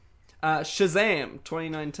 Yeah. Shazam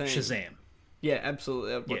 2019. Shazam. Yeah,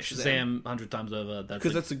 absolutely. I'd Yeah, watch Shazam 100 times over. That's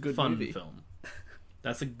 'Cause that's a good fun movie. film.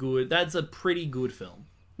 That's a pretty good film.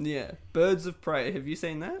 Yeah. Birds of Prey. Have you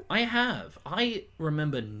seen that? I have. I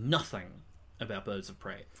remember nothing about Birds of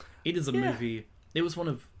Prey. It is a Yeah. movie. It was one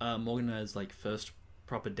of Morgan and I's like first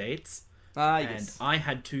proper dates, Ah, and yes. I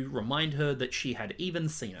had to remind her that she had even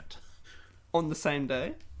seen it. On the same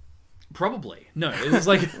day. Probably no. It was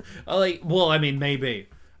like, well, I mean, maybe.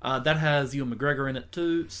 That has Ewan McGregor in it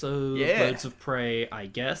too, so Yeah. Birds of Prey, I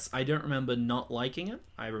guess. I don't remember not liking it.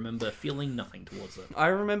 I remember feeling nothing towards it. I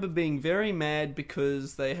remember being very mad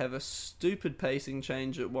because they have a stupid pacing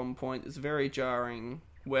change at one point. It's very jarring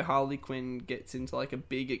where Harley Quinn gets into like a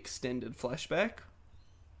big extended flashback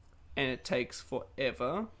and it takes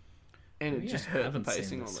forever and it Maybe just I hurt the haven't seen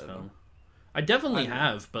pacing all this over. film. I definitely I-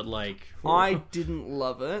 have, but like... I didn't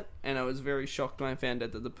love it, and I was very shocked when I found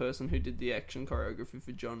out that the person who did the action choreography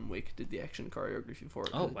for John Wick did the action choreography for it.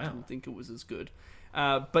 Oh, I wow. didn't think it was as good.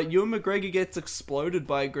 But Ewan McGregor gets exploded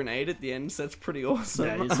by a grenade at the end, so that's pretty awesome.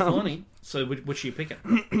 That is funny. So, which are you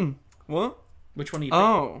picking? What? Which one are you picking?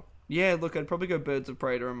 Oh, yeah, look, I'd probably go Birds of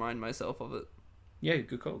Prey to remind myself of it. Yeah,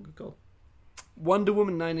 good call, good call. Wonder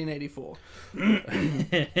Woman 1984.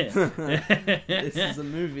 This is a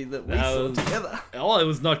movie that we That saw was- together. Oh, it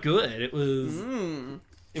was not good. It was Mm.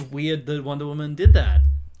 weird that Wonder Woman did that.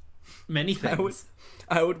 Many I would, things.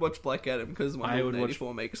 I would watch Black Adam because Wonder I Woman would watch-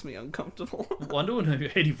 84 makes me uncomfortable. Wonder Woman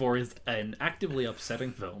 84 is an actively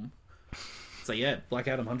upsetting film. So yeah, Black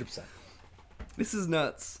Adam 100%. This is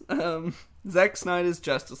nuts. Zack Snyder's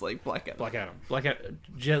Justice League, Black Adam. Black Adam.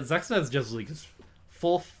 Zack Snyder's Justice League is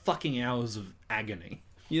 4 fucking hours of agony.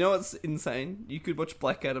 You know what's insane? You could watch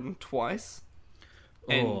Black Adam twice.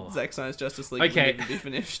 And Oh. Zack Snyder's Justice League Okay. will never be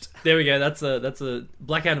finished. There we go. That's a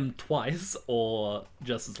Black Adam twice or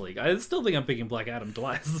Justice League. I still think I'm picking Black Adam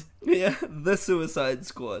twice. Yeah, the Suicide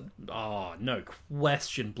Squad. Oh, no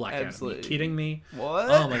question, Black Adam. Are Absolutely. you kidding me? What?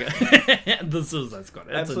 Oh my god. The Suicide Squad.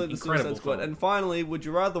 That's Absolutely, an the incredible Suicide Squad. film. And finally, would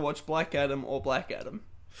you rather watch Black Adam or Black Adam?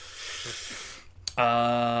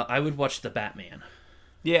 I would watch the Batman.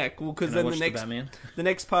 Yeah, cool. Because Can I then watch the next Batman? the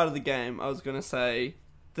next part of the game, I was gonna say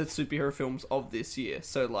the superhero films of this year.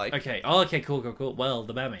 So like Okay. Oh, okay. Cool. Well,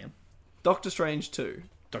 the Batman. Doctor Strange 2.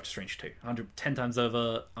 Doctor Strange 2. 110 times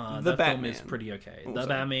over. The That film Batman is pretty okay. also. The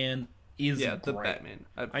Batman is Yeah, great. the Batman.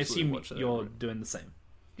 I Absolutely assume watch that you're over it. doing the same.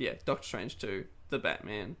 Yeah, Doctor Strange 2, the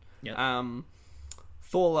Batman. Yeah.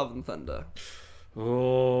 Thor: Love and Thunder.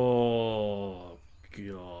 Oh,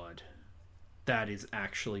 God. That is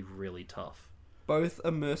actually really tough. Both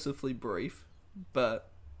are mercifully brief, but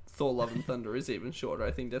Thor: Love and Thunder is even shorter.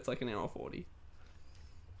 I think that's like an hour 40.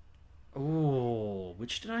 Oh,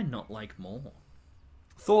 which did I not like more?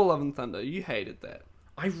 Thor: Love and Thunder, you hated that.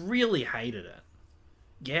 I really hated it.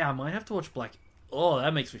 Yeah, I might have to watch Black... Oh,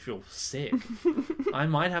 that makes me feel sick. I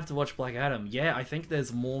might have to watch Black Adam. Yeah, I think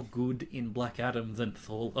there's more good in Black Adam than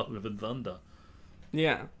Thor: Love and Thunder.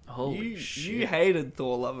 Yeah. Holy you, shit. You hated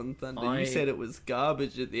Thor: Love and Thunder. I- You said it was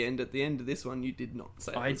garbage at the end. At the end of this one, you did not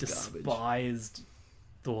say it I was garbage. despised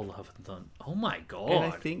Thor: Love and Thunder. Oh my god. And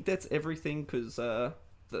I think that's everything because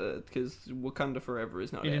Wakanda Forever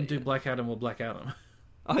is not You out didn't do yet. Black Adam or Black Adam.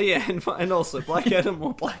 Oh yeah, and also Black Adam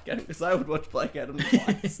or Black Adam because I would watch Black Adam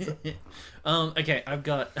twice. Okay, I've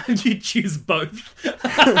got... You choose both.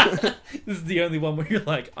 This is the only one where you're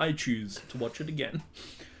like, I choose to watch it again.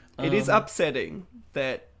 It is upsetting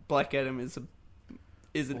that Black Adam is an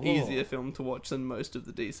Oh. easier film to watch than most of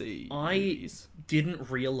the DC I movies.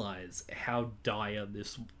 didn't realize how dire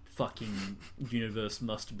this fucking universe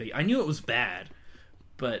must be. I knew it was bad,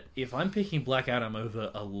 but if I'm picking Black Adam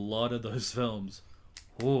over a lot of those films,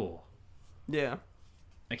 oh. Yeah,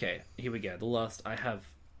 Okay, here we go. I have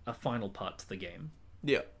a final part to the game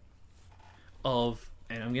yeah.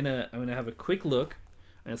 and I'm gonna have a quick look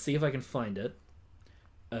and see if I can find it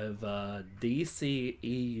of DC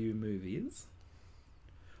EU movies.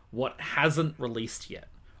 What hasn't released yet?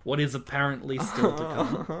 What is apparently still to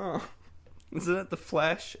come? Isn't it The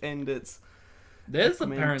Flash and it's... There's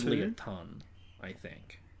Aquaman apparently 2? a ton, I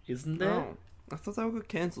think. Isn't there? Oh, I thought they all got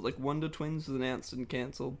cancelled. Like Wonder Twins was announced and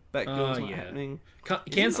cancelled. Batgirl's not yeah. happening.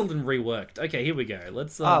 Cancelled and reworked. Okay, here we go.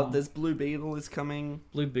 Let's. There's Blue Beetle is coming.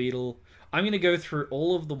 Blue Beetle. I'm going to go through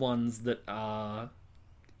all of the ones that are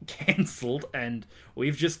cancelled, and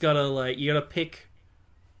we've just got to, you got to pick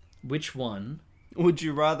which one Would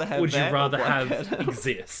you rather have would you that or rather Black have Adam?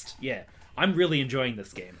 exist. Yeah. I'm really enjoying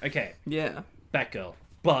this game. Okay, Yeah. Batgirl.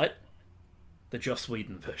 But the Joss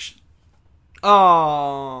Whedon version.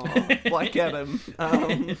 Oh, Black Adam.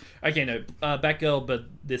 Okay, no, Batgirl, but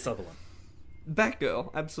this other one.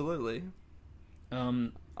 Batgirl, absolutely. I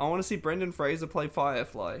want to see Brendan Fraser play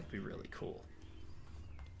Firefly. Be really cool.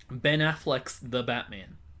 Ben Affleck's The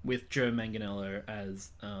Batman with Joe Manganiello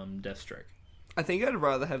as Deathstroke. I think I'd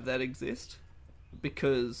rather have that exist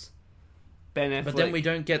because Ben Affleck. But then we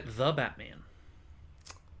don't get The Batman.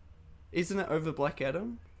 Isn't it over Black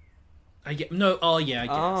Adam? I get no. Oh yeah, I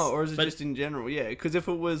guess. Oh, or is it But- just in general? Yeah, because if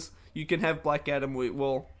it was, you can have Black Adam.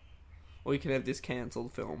 Or you can have this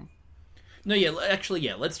cancelled film. No, yeah. Actually,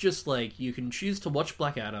 yeah. Let's just you can choose to watch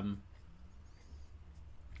Black Adam.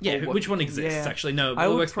 Yeah, Or what- which one exists? yeah. Actually, no. I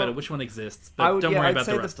What would works better? prob- Which one exists? I But would- don't yeah, worry I'd about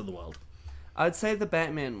say the the- rest of the world. I'd say the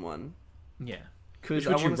Batman one Yeah. because Which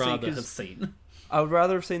I would you want to see. rather have 'Cause seen? I would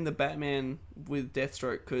rather have seen the Batman with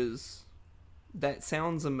Deathstroke because that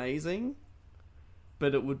sounds amazing,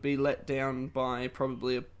 but it would be let down by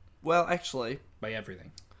probably a. Well, actually, By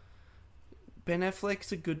everything. Ben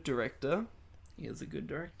Affleck's a good director. He is a good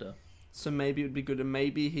director. So maybe it would be good, and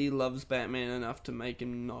maybe he loves Batman enough to make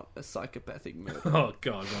him not a psychopathic murderer. Oh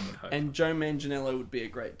god, one would hope. And Joe Manganiello would be a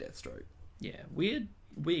great Deathstroke. Yeah, weird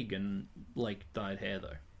wig and dyed hair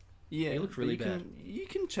though. Yeah, He looked but really you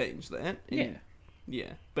can change that. Yeah.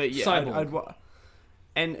 Yeah, but yeah, Cyborg.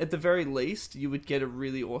 and at the very least, you would get a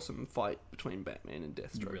really awesome fight between Batman and You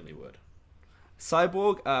Deathstroke. really would.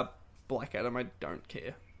 Cyborg, Black Adam, I don't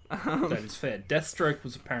care. That is fair. Deathstroke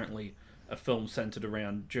was apparently a film centered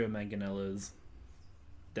around Joe Manganiello's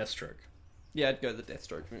Deathstroke. Yeah, I'd go the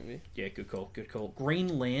Deathstroke movie. Yeah, good call, good call. Green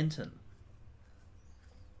Lantern.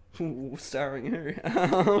 Ooh, starring who?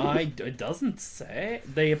 It doesn't say.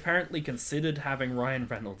 They apparently considered having Ryan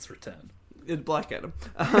Reynolds return. Black Adam.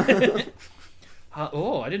 I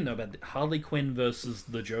didn't know about that. Harley Quinn versus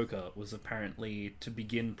the Joker was apparently to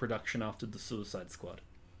begin production after the Suicide Squad.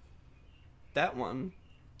 that one,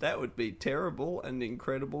 that would be terrible and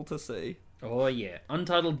incredible to see. Oh yeah,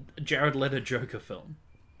 untitled Jared Leto Joker film.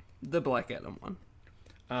 The Black Adam one.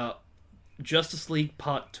 Justice League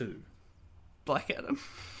Part 2. Black Adam.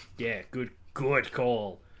 Yeah, good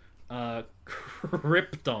call.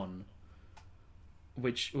 Krypton,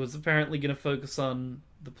 which was apparently going to focus on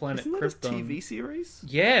the planet Isn't that Krypton. a TV series?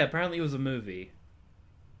 Yeah, apparently it was a movie.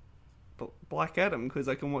 Black Adam, because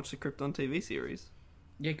I can watch the Krypton TV series.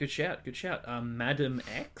 Yeah, good shout. Madam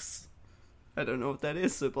X. I don't know what that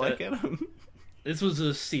is, so Black Adam. This was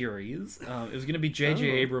a series. It was going to be J.J.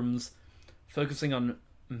 Abrams focusing on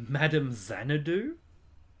Madam Xanadu.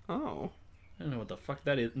 Oh. I don't know what the fuck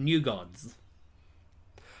that is. New Gods.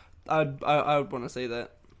 I would want to see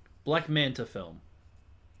that. Black Manta film.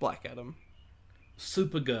 Black Adam.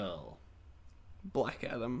 Supergirl. Black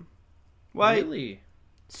Adam. Wait. Really?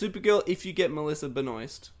 Supergirl, if you get Melissa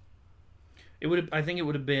Benoist. I think it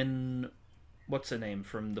would have been... What's her name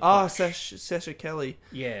from the Flash? Sasha Kelly.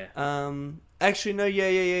 Yeah. Actually, no,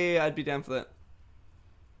 yeah, I'd be down for that.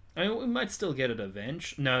 I mean, we might still get it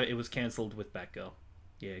eventually. No, it was cancelled with Batgirl.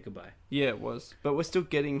 Yeah, goodbye. Yeah, it was. But we're still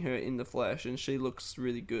getting her in the Flash, and she looks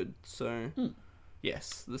really good, so...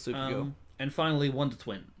 Yes, the Supergirl. And finally, Wonder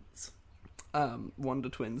Twins. Wonder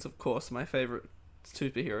Twins, of course, my favourite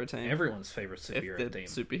superhero team. Everyone's favourite superhero if they're team.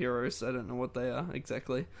 Superheroes, I don't know what they are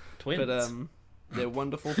exactly. Twins. But, they're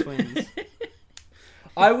wonderful twins.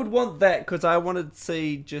 I would want that because I wanted to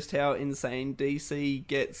see just how insane DC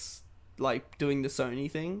gets, like, doing the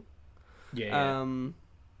Sony thing. Yeah.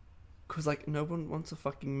 Because, like, no one wants a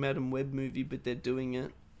fucking Madam Web movie, but they're doing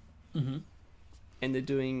it. Mm-hmm. And they're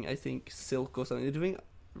doing, I think, Silk or something. They're doing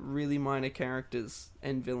really minor characters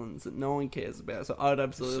and villains that no one cares about. So I'd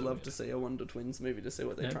absolutely love to see a Wonder Twins movie to see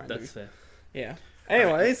what they're trying to do. That's fair. Yeah.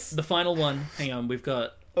 Anyways. The final one. Hang on, we've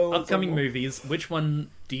got upcoming movies. Which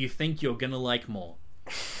one do you think you're gonna like more?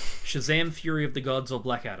 Shazam! Fury of the Gods or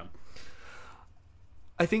Black Adam?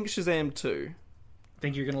 I think Shazam 2.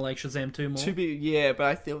 Think you're gonna like Shazam 2 more? Yeah, but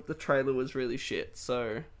I thought the trailer was really shit,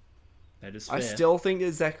 so... That is fair. I still think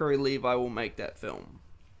that Zachary Levi will make that film.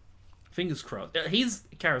 Fingers crossed. He's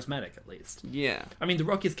charismatic, at least. Yeah. I mean, The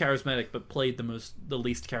Rock is charismatic, but played the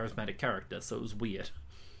least charismatic character, so it was weird.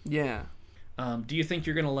 Yeah. Do you think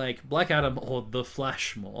you're gonna like Black Adam or The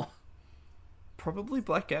Flash more? Probably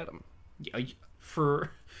Black Adam. Yeah,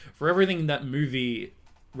 for everything that movie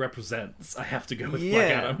represents, I have to go with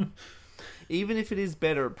Black Adam. Even if it is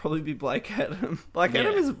better, it'd probably be Black Adam. Black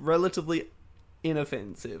Adam is relatively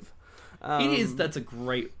inoffensive. It is. That's a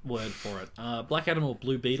great word for it. Black Adam or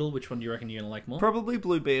Blue Beetle? Which one do you reckon you're gonna like more? Probably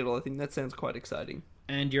Blue Beetle. I think that sounds quite exciting.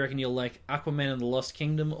 And do you reckon you'll like Aquaman and the Lost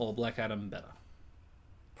Kingdom or Black Adam better?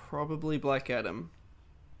 Probably Black Adam.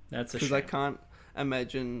 That's a shame. Because I can't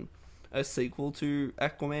imagine a sequel to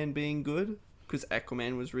Aquaman being good. Because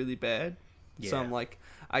Aquaman was really bad. Yeah. So I'm like,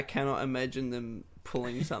 I cannot imagine them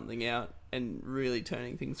pulling something out and really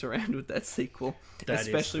turning things around with that sequel.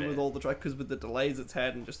 Especially with all the... Because with the delays it's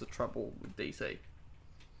had and just the trouble with DC.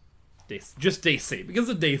 Just DC, because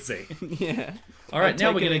of DC. Yeah. Alright,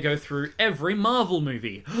 now we're going to go through every Marvel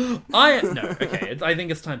movie. I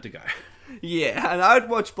think it's time to go. Yeah, and I'd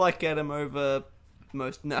watch Black Adam over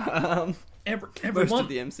most... No, everyone? most of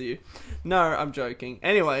the MCU. No, I'm joking.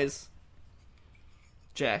 Anyways,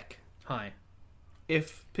 Jack. Hi.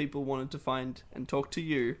 If people wanted to find and talk to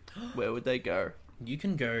you, where would they go? You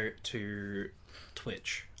can go to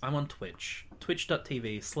Twitch. I'm on Twitch.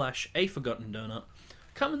 Twitch.tv/aforgottendonut.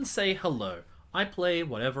 Come and say hello. I play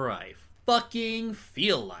whatever I fucking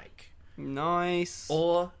feel like. Nice.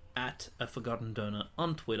 Or at A Forgotten Donut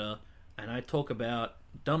on Twitter. And I talk about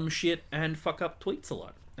dumb shit and fuck up tweets a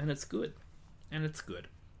lot. And it's good.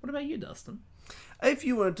 What about you, Dustin? If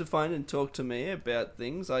you wanted to find and talk to me about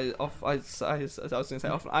things, I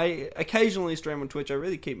occasionally stream on Twitch. I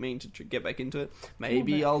really keep meaning to get back into it.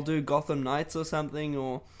 Maybe I'll do Gotham Knights or something,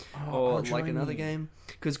 or like another game.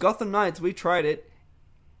 Because Gotham Knights, we tried it.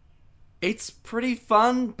 It's pretty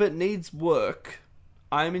fun, but needs work.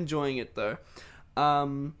 I'm enjoying it though.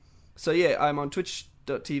 So yeah, I'm on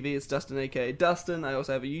Twitch.tv. It's Dustin, aka Dustin. I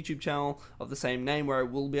also have a YouTube channel of the same name where I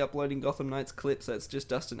will be uploading Gotham Knights clips. So it's just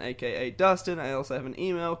Dustin, aka Dustin. I also have an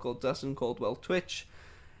email called DustinCaldwellTwitch.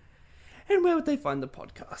 And where would they find the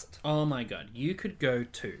podcast? Oh my god, you could go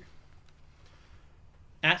to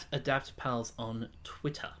 @AdaptPals on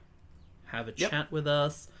Twitter. Have a chat with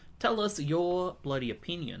us. Tell us your bloody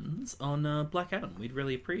opinions on Black Adam. We'd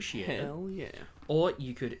really appreciate it. Hell yeah. Or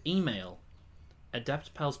you could email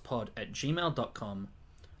adaptpalspod@gmail.com.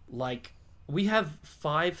 Like, we have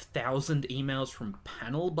 5,000 emails from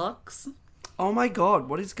Panel Bucks. Oh my god,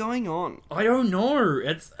 what is going on? I don't know.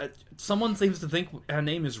 It's someone seems to think our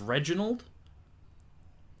name is Reginald.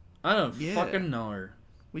 I don't fucking know.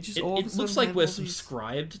 We just It looks like we're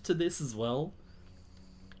subscribed to this as well.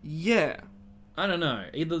 Yeah. I don't know.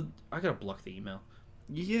 Either I gotta block the email.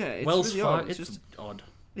 Yeah, it's Wells really Fargo. odd. It's just odd.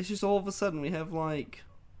 It's just all of a sudden we have like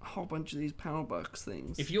a whole bunch of these panel bucks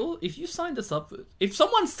things. If you signed us up, if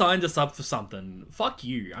someone signed us up for something, fuck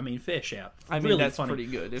you. I mean, fair shout. I mean, really that's funny. pretty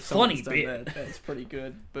good. If Funny someone's done bit. that's pretty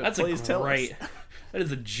good. But That's please tell us. That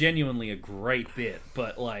is genuinely a great bit.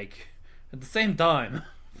 But like, at the same time,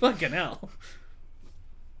 fucking hell.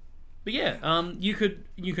 But yeah, you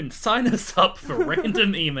can sign us up for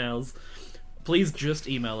random emails. Please just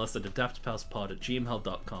email us at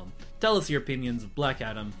adaptpasspod@gmail.com. Tell us your opinions of Black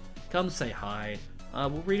Adam. Come say hi.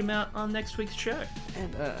 We'll read them out on next week's show.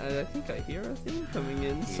 And I think I hear a thing coming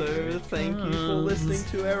in, so thank you for listening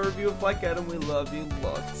to our review of Black Adam. We love you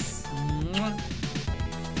lots. Mwah.